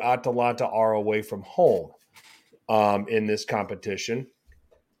how good Atalanta are away from home in this competition.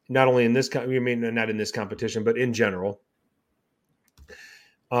 Not only in this, not in this competition, but in general.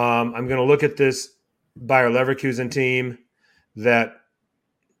 I'm going to look at this Bayer Leverkusen team that,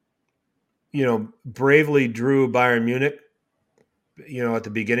 bravely drew Bayern Munich, at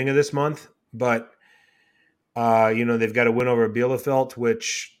the beginning of this month. But, they've got a win over Bielefeld,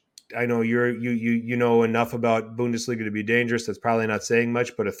 which I know you know enough about Bundesliga to be dangerous. That's probably not saying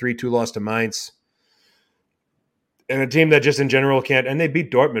much, but a 3-2 loss to Mainz. And a team that just in general can't – and they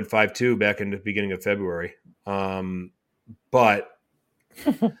beat Dortmund 5-2 back in the beginning of February. But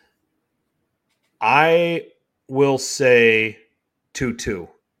I will say 2-2.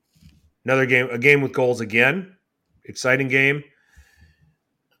 Another game, a game with goals again. Exciting game.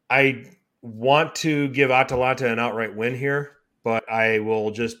 I want to give Atalanta an outright win here, but I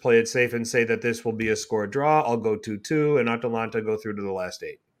will just play it safe and say that this will be a score draw. I'll go 2-2, and Atalanta go through to the last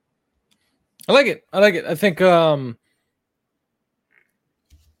 8. I like it. I think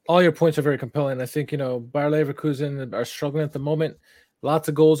all your points are very compelling. I think, Bayer Leverkusen are struggling at the moment. Lots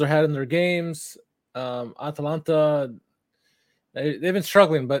of goals are had in their games. Atalanta, they've been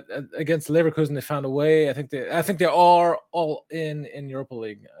struggling, but against Leverkusen, they found a way. I think they are all in Europa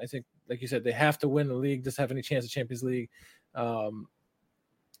League. I think, like you said, they have to win the league just to have any chance of Champions League. And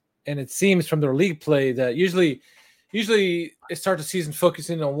it seems from their league play that usually it starts the season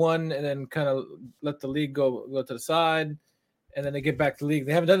focusing on one and then kind of let the league go to the side, and then they get back to the league.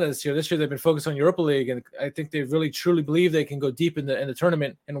 They haven't done that this year. This year they've been focused on Europa League, and I think they really truly believe they can go deep in the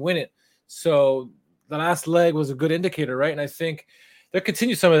tournament and win it. So the last leg was a good indicator, right? And I think they'll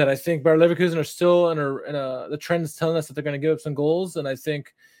continue some of that. I think Bayer Leverkusen are still the trend is telling us that they're going to give up some goals, and I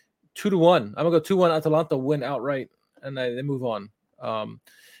think 2-1. I'm gonna go 2-1. Atalanta win outright, and they move on.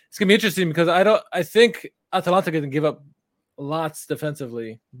 It's gonna be interesting because I think Atalanta going to give up lots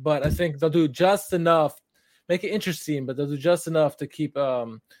defensively, but I think they'll do just enough, make it interesting, but they'll do just enough to keep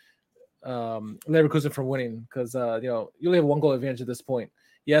Leverkusen from winning because you only have 1 goal advantage at this point.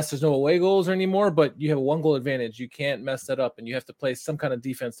 Yes, there's no away goals anymore, but you have a 1 goal advantage. You can't mess that up, and you have to play some kind of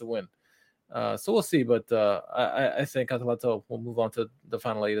defense to win. So we'll see, but I think Atalanta will move on to the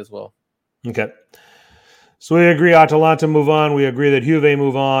final 8 as well. Okay. So we agree Atalanta move on. We agree that Juve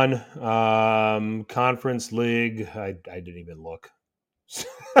move on. Conference League, I didn't even look.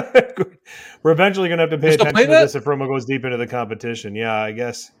 We're eventually going to have to pay attention to this if Roma goes deep into the competition. Yeah, I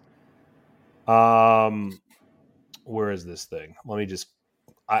guess. Where is this thing? Let me just,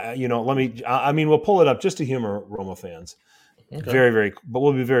 we'll pull it up just to humor Roma fans. Okay. But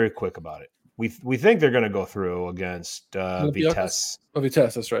we'll be very quick about it. We think they're going to go through against Vitesse. Oh,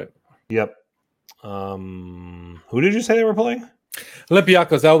 Vitesse, that's right. Yep. Who did you say they were playing?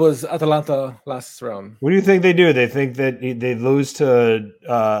 Olympiacos. That was Atalanta last round. What do you think they do? They think that they lose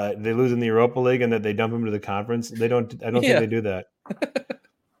in the Europa League and that they dump them to the conference. They don't. I don't think they do that.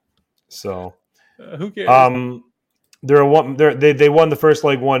 So who cares? They won the first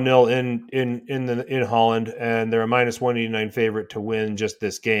leg 1-0 in Holland, and they're a -189 favorite to win just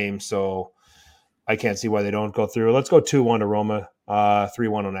this game. So I can't see why they don't go through. Let's go 2-1 to Roma,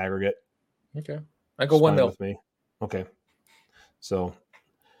 3-1 on aggregate. Okay, I go 1-0 with me. Okay, so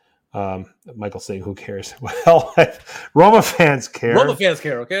Michael's saying, "Who cares?" Well, Roma fans care. Roma fans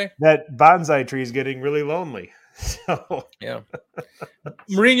care. Okay, that bonsai tree is getting really lonely. So yeah,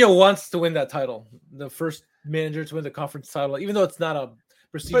 Mourinho wants to win that title. The first manager to win the conference title, even though it's not a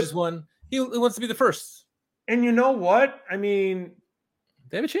prestigious one. He wants to be the first. And you know what? I mean,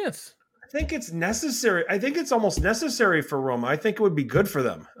 they have a chance. I think it's necessary. I think it's almost necessary for Roma. I think it would be good for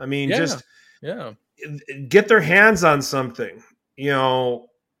them. I mean, just get their hands on something.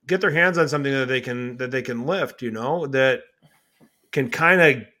 Get their hands on something that they can lift. That can kind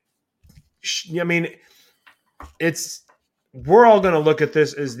of. I mean, we're all going to look at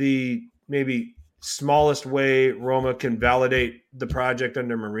this as the maybe smallest way Roma can validate the project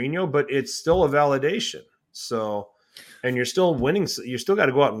under Mourinho, but it's still a validation. So, and you're still winning. You still got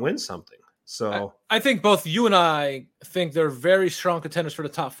to go out and win something. So I think both you and I think they're very strong contenders for the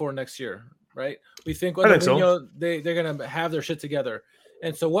top 4 next year, right? We think under Mourinho, they're going to have their shit together.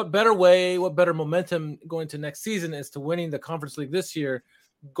 And so what better momentum going to next season is to winning the Conference League this year,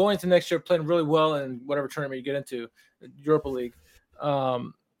 going to next year playing really well in whatever tournament you get into, Europa League,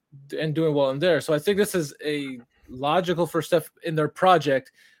 and doing well in there. So I think this is a logical first step in their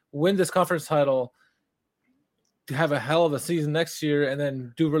project. Win this conference title, to have a hell of a season next year, and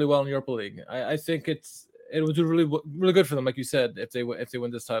then do really well in Europa League. I think it would do really good for them, like you said, if they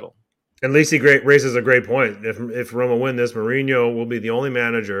win this title. And Lisi raises a great point. If Roma win this, Mourinho will be the only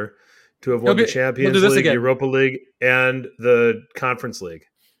manager to have won the Champions League, the Europa League, and the Conference League.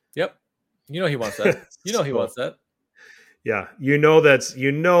 Yep, he wants that. He wants that. Yeah, that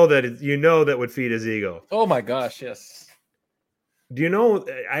would feed his ego. Oh my gosh, yes. Do you know?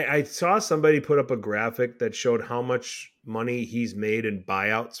 I saw somebody put up a graphic that showed how much money he's made in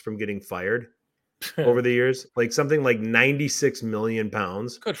buyouts from getting fired over the years, like something like 96 million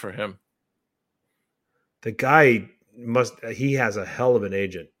pounds. Good for him. The guy he has a hell of an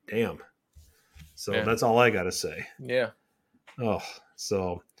agent. Damn. So that's all I got to say. Yeah. Oh,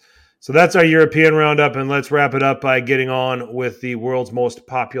 so that's our European roundup, and let's wrap it up by getting on with the world's most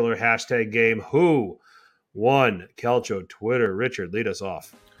popular hashtag game. Who won Calcio Twitter? Richard, lead us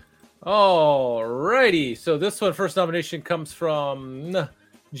off. All righty. So this one, first nomination comes from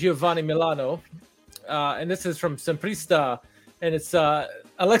Giovanni Milano, and this is from Semprista, and it's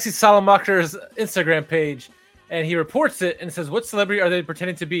Alexis Salamaker's Instagram page, and he reports it, and it says, "What celebrity are they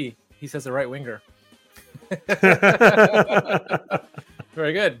pretending to be?" He says, "A right winger."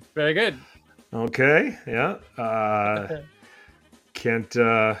 Very good. Very good. Okay. Yeah.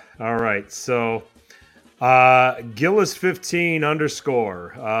 All right. So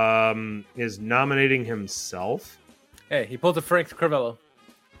Gillis15_ is nominating himself. Hey, he pulled a Frank Crivello.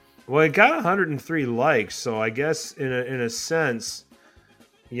 Well, it got 103 likes, so I guess in a sense,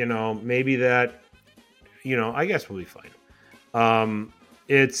 maybe that, I guess we'll be fine.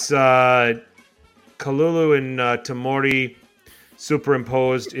 It's Kalulu and Tomori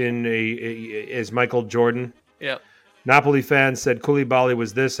superimposed as Michael Jordan. Yeah. Napoli fans said Koulibaly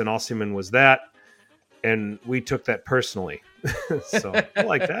was this and Osimhen was that, and we took that personally. So I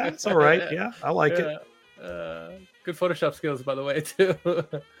like that. It's all right. Yeah, I like it. Good Photoshop skills, by the way, too.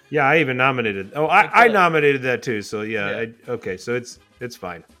 Yeah, I even nominated. Oh, I nominated that too. So yeah. Okay. So it's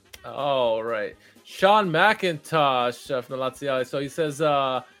fine. All right. Sean McIntosh from the Lazio. So he says,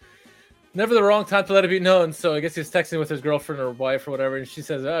 never the wrong time to let it be known. So I guess he's texting with his girlfriend or wife or whatever. And she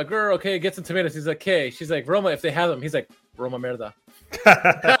says, girl, okay, get some tomatoes. He's like, okay. She's like, Roma, if they have them. He's like, Roma merda.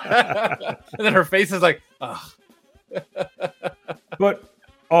 And then her face is like, ugh. But,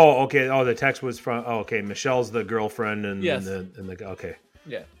 okay. Oh, the text was from, okay. Michelle's the girlfriend and, yes. and the, okay.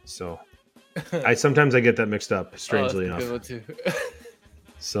 Yeah. So sometimes I get that mixed up, strangely enough. Good one too.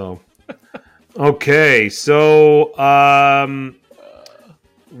 So, Okay, so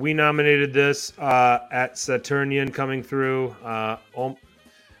we nominated this at Saturnian coming through.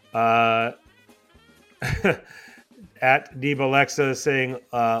 Uh, at Diva Alexa saying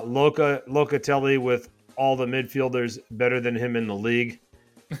Locatelli with all the midfielders better than him in the league,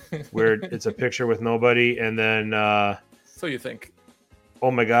 where it's a picture with nobody, and then So you think? oh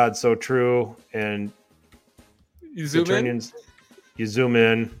my God, so true. And You zoom in? you zoom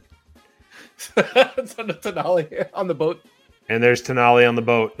in, It's on the Tonali on the boat. and there's Tonali on the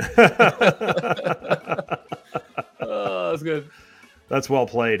boat. Oh, that's good. That's well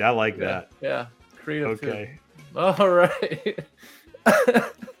played. I like that. Yeah, creative. Okay. Too. All right.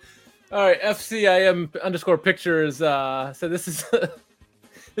 All right. FCIM underscore pictures. So this is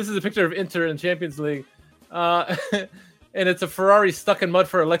this is a picture of Inter in Champions League, and it's a Ferrari stuck in mud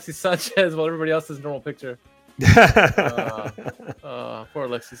for Alexis Sanchez, while everybody else is a normal picture. Poor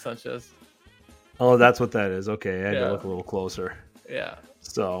Alexis Sanchez. Oh, that's what that is. Okay, I had Yeah. to look a little closer. Yeah.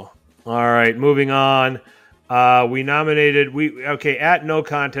 So, all right, moving on. We nominated at No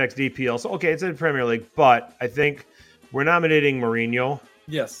Context DPL. So okay, it's in Premier League, but I think we're nominating Mourinho.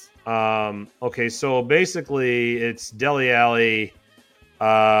 Yes. Okay, so basically it's Dele Alli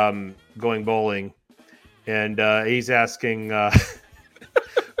going bowling, and he's asking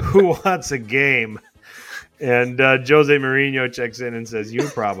who wants a game, and Jose Mourinho checks in and says, "You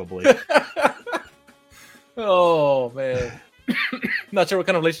probably." Oh man. Not sure what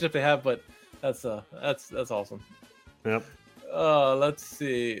kind of relationship they have, but that's awesome. Yep. Let's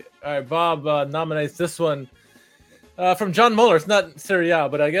see. All right, Bob nominates this one from John Muller. It's not Serie A,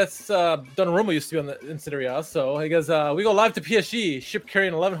 but I guess Donnarumma used to be in Serie A. So he goes, we go live to PSG. Ship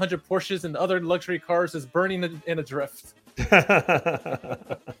carrying 1,100 Porsches and other luxury cars is burning in a drift.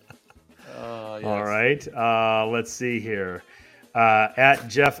 Yes. All right. Let's see here. At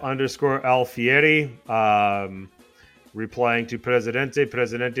Jeff _ Alfieri, replying to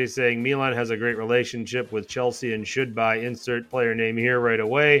Presidente saying Milan has a great relationship with Chelsea and should buy insert player name here right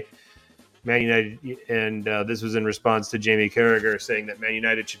away. Man United, and this was in response to Jamie Carragher saying that Man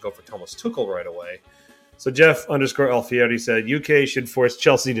United should go for Thomas Tuchel right away. So Jeff _ Alfieri said UK should force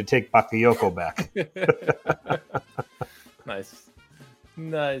Chelsea to take Bakayoko back. Nice.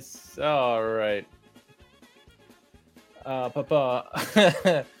 All right.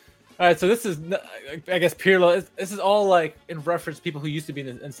 Papa. All right, so this is, I guess, Pirlo. This is all like in reference to people who used to be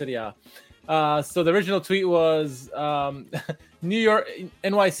in Serie A. So the original tweet was New York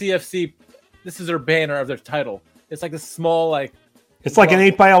NYCFC. This is their banner of their title. It's like this small, like it's like an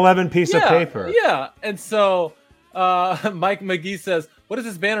 8x11 piece of paper. Yeah, and so Mike McGee says, "What is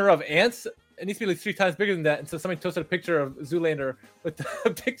this banner of? Ants? It needs to be like 3 times bigger than that." And so somebody posted a picture of Zoolander with a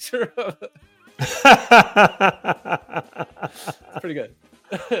picture of. It's pretty good.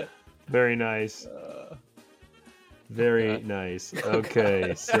 Very nice. Very nice.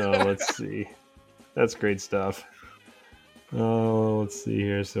 Okay, so let's see. That's great stuff. Oh, let's see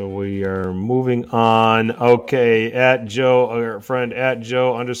here. So we are moving on. Okay, at Joe, our friend at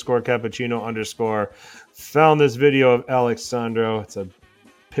Joe _ Cappuccino _ found this video of Alexandro. It's a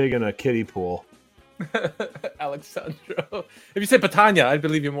pig in a kiddie pool. Alexandro. If you said Patania, I'd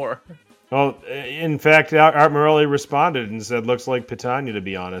believe you more. Well, in fact, Art Morelli responded and said, "Looks like Patania, to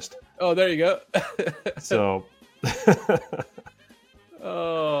be honest." Oh, there you go. So.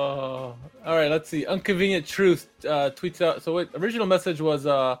 Oh, all right. Let's see. Inconvenient Truth tweets out. So, original message was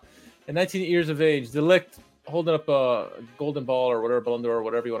at 19 years of age, De Ligt holding up a golden ball or whatever, Ballon d'Or or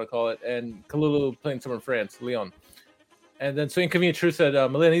whatever you want to call it, and Kalulu playing somewhere in France, Lyon. And then, so Inconvenient Truth said,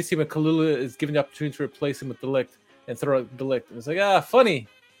 Milanese when Kalulu is given the opportunity to replace him with De Ligt and throw out De Ligt. And it's like, funny,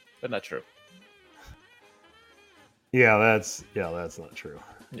 but not true. Yeah, that's not true.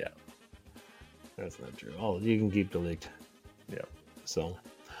 Yeah. That's not true. Oh, you can keep De Ligt. Yeah. So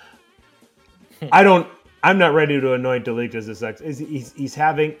I'm not ready to anoint De Ligt as a sex. He's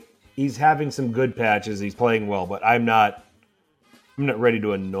having some good patches. He's playing well, but I'm not ready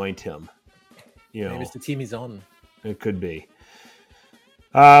to anoint him. You know, maybe it's the team he's on. It could be.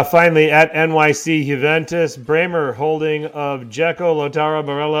 Finally, at NYC Juventus, Bremer holding of Dzeko, Lautaro,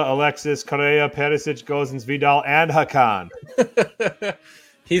 Barella, Alexis, Correa, Perisic, Gozens, Vidal, and Hakan.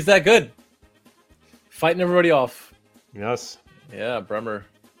 He's that good. Fighting everybody off. Yes. Yeah,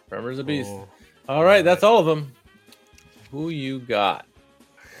 Bremer's a beast. All right, that's all of them. Who you got?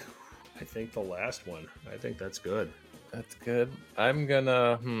 I think the last one. I think that's good. That's good. I'm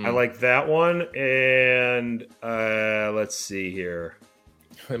gonna. I like that one, and let's see here.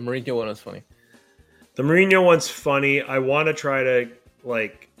 The Mourinho one is funny. The Mourinho one's funny. I want to try to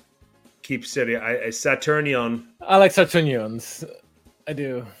keep City. Saturnion. I like Saturnions. I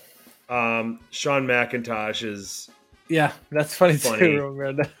do. Sean McIntosh is Yeah, that's funny. Funny. Too.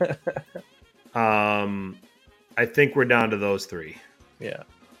 Remember that? I think we're down to those three. Yeah.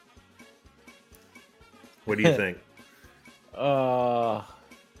 What do you think?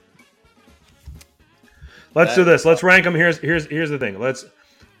 Let's do this. Let's rank them. Here's the thing. Let's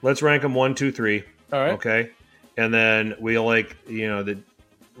rank them 1, 2, 3. All right. Okay, and then we'll the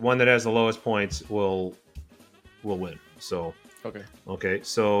one that has the lowest points will win. So okay.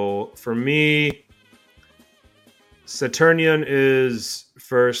 So for me, Saturnian is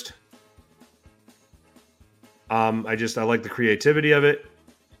first. I like the creativity of it.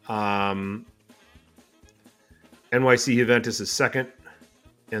 NYC Juventus is second,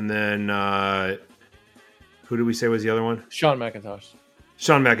 and then who did we say was the other one? Sean McIntosh.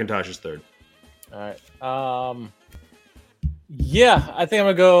 Sean McIntosh is third. All right. Yeah, I think I'm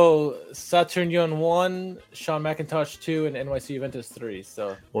gonna go Saturnian 1, Sean McIntosh 2, and NYC Juventus 3.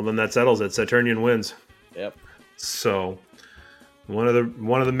 So well, then that settles it. Saturnian wins. Yep. So one of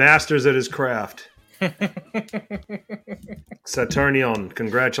the masters at his craft. Saturnian,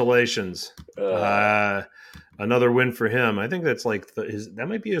 congratulations! Another win for him. I think that's like that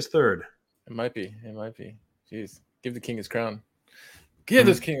might be his third. It might be. Jeez, give the king his crown. Give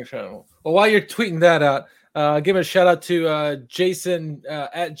this king his crown. Well, while you're tweeting that out, give a shout out to Jason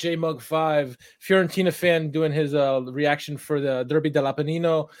at JMug5, Fiorentina fan, doing his reaction for the Derby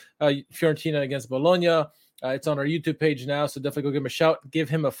dell'Apennino, Fiorentina against Bologna. It's on our YouTube page now, so definitely go give him a shout. Give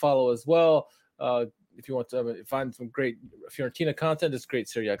him a follow as well. If you want to find some great Fiorentina content, it's great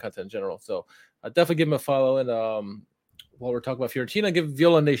Serie A content in general. So definitely give him a follow. And while we're talking about Fiorentina, give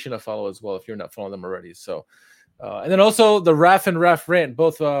Viola Nation a follow as well if you're not following them already. So, and then also the Raf and Raf Rant,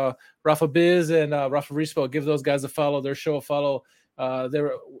 both Rafa Biz and Rafa Rispo, give those guys a follow, their show a follow. I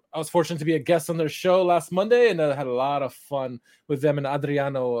was fortunate to be a guest on their show last Monday, and I had a lot of fun with them and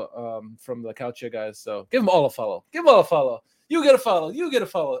Adriano from the Calcio guys. So give them all a follow. Give them all a follow. You get a follow. You get a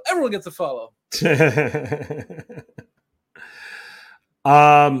follow. Everyone gets a follow.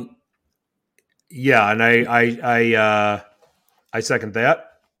 Yeah, and I second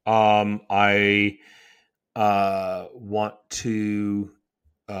that. I want to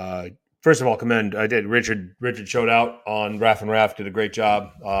first of all commend. I did. Richard showed out on Raf and Raf, did a great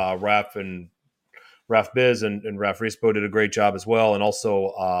job. Raf Biz and Raf Rispo did a great job as well, and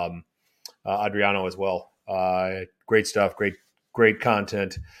also Adriano as well. Great stuff. Great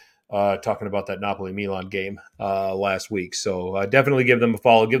content. Talking about that Napoli-Milan game last week. So definitely give them a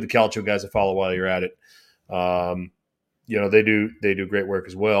follow. Give the Calcio guys a follow while you're at it. They do great work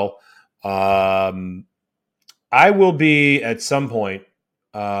as well. I will be at some point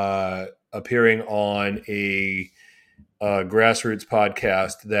appearing on a grassroots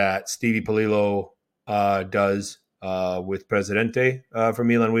podcast that Stevie Polillo does with Presidente from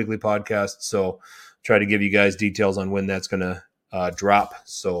Milan Weekly Podcast. So try to give you guys details on when that's going to drop.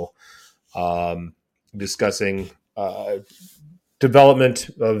 So discussing development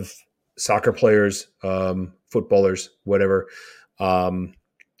of soccer players, footballers, whatever. I'm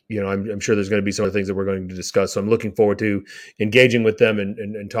sure there's going to be some other things that we're going to discuss. So I'm looking forward to engaging with them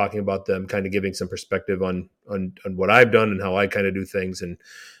and talking about them, kind of giving some perspective on what I've done and how I kind of do things. And,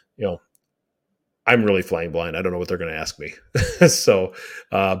 I'm really flying blind. I don't know what they're going to ask me. So,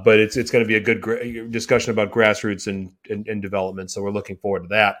 but it's going to be a good discussion about grassroots and development. So we're looking forward to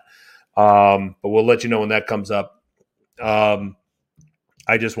that. But we'll let you know when that comes up. I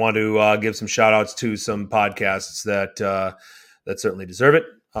just want to give some shout outs to some podcasts that certainly deserve it.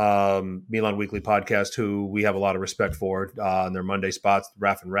 Milan Weekly Podcast, who we have a lot of respect for on their Monday spots,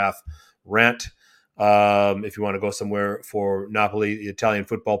 Raf and Raf Rant. If you want to go somewhere for Napoli, the Italian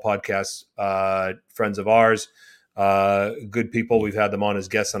football podcasts, friends of ours, good people. We've had them on as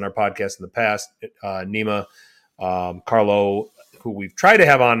guests on our podcast in the past. Nima, Carlo, who we've tried to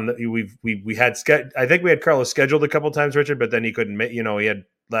have on. We had I think we had Carlo scheduled a couple times, Richard, but then he couldn't make. He had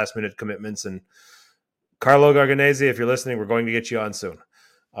last minute commitments. And Carlo Garganese, if you're listening, we're going to get you on soon.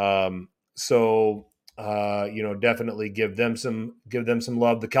 Definitely give them some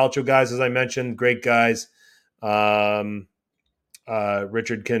love. The Calcio guys, as I mentioned, great guys. Richard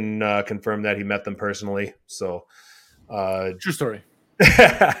can confirm that he met them personally. So, true story.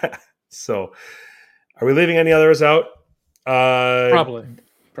 So, are we leaving any others out? Probably.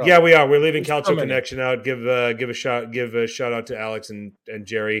 Yeah, we are. We're leaving Calcio Connection out. Give a shout out to Alex and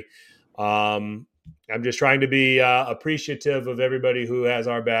Jerry. I'm just trying to be appreciative of everybody who has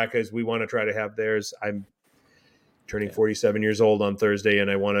our back, as we want to try to have theirs. I'm turning 47 years old on Thursday,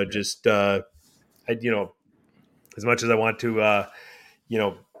 and I want to just, as much as I want to,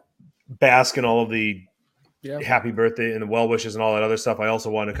 bask in all of the happy birthday and the well wishes and all that other stuff, I also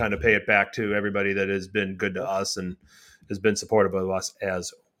want to kind of pay it back to everybody that has been good to us and has been supportive of us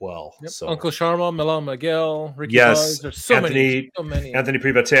as well. Yep. So Uncle Sharma, Milan Miguel, Ricky yes, Buzz, there's so many. Anthony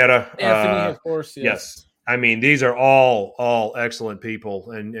Privatera, Anthony, of course. Yes. I mean, these are all excellent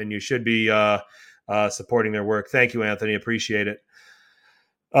people, and you should be supporting their work. Thank you, Anthony. Appreciate it.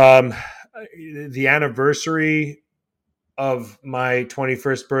 The anniversary of my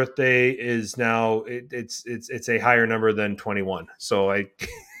 21st birthday is now it's a higher number than 21. So I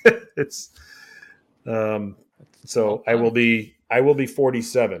will be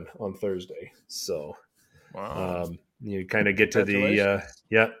 47 on Thursday. So wow. You kind of get to the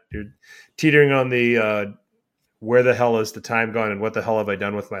you're teetering on the where the hell is the time gone and what the hell have I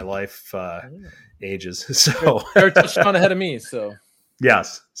done with my life ages. So you're a touchdown ahead of me. So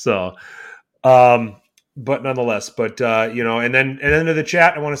yes. So but nonetheless, and then to the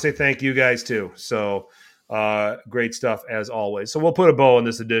chat, I want to say thank you guys too. So great stuff as always. So we'll put a bow on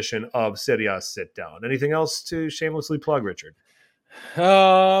this edition of Serie A Sit Down. Anything else to shamelessly plug, Richard?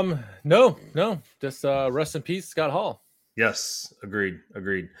 No, just rest in peace, Scott Hall. Yes, agreed.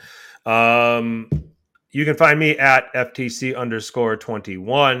 You can find me at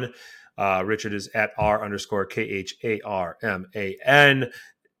FTC_21. Richard is at R_KHARMAN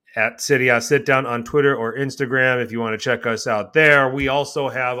at Serie A Sit Down on Twitter or Instagram if you want to check us out there. We also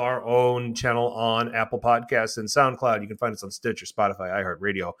have our own channel on Apple Podcasts and SoundCloud. You can find us on Stitcher, Spotify,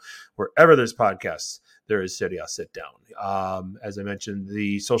 iHeartRadio, wherever there's podcasts. There is Serie A Sit Down. As I mentioned,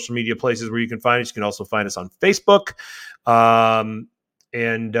 the social media places where you can find us. You can also find us on Facebook. And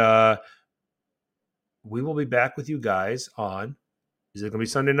we will be back with you guys on, is it going to be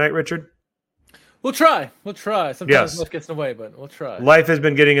Sunday night, Richard? We'll try. Sometimes life gets in the way, but we'll try. Life has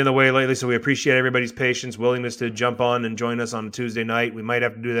been getting in the way lately, so we appreciate everybody's patience, willingness to jump on and join us on a Tuesday night. We might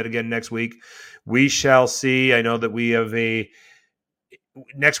have to do that again next week. We shall see. I know that we have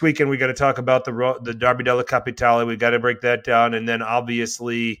next weekend we got to talk about the Derby della Capitale. We got to break that down, and then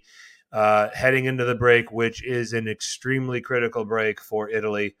obviously heading into the break, which is an extremely critical break for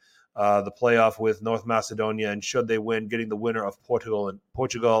Italy, the playoff with North Macedonia, and should they win, getting the winner of Portugal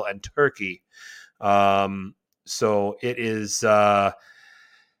and Turkey. So it is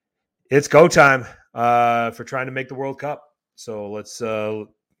it's go time for trying to make the World Cup. So let's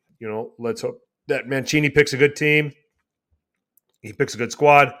hope that Mancini picks a good team. He picks a good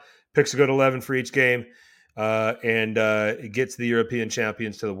squad, picks a good 11 for each game, and gets the European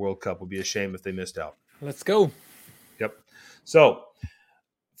champions to the World Cup. It would be a shame if they missed out. Let's go. Yep. So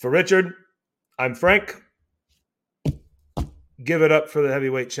for Richard, I'm Frank. Give it up for the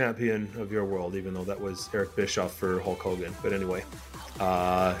heavyweight champion of your world, even though that was Eric Bischoff for Hulk Hogan. But anyway,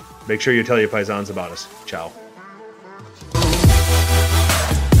 make sure you tell your paisans about us. Ciao.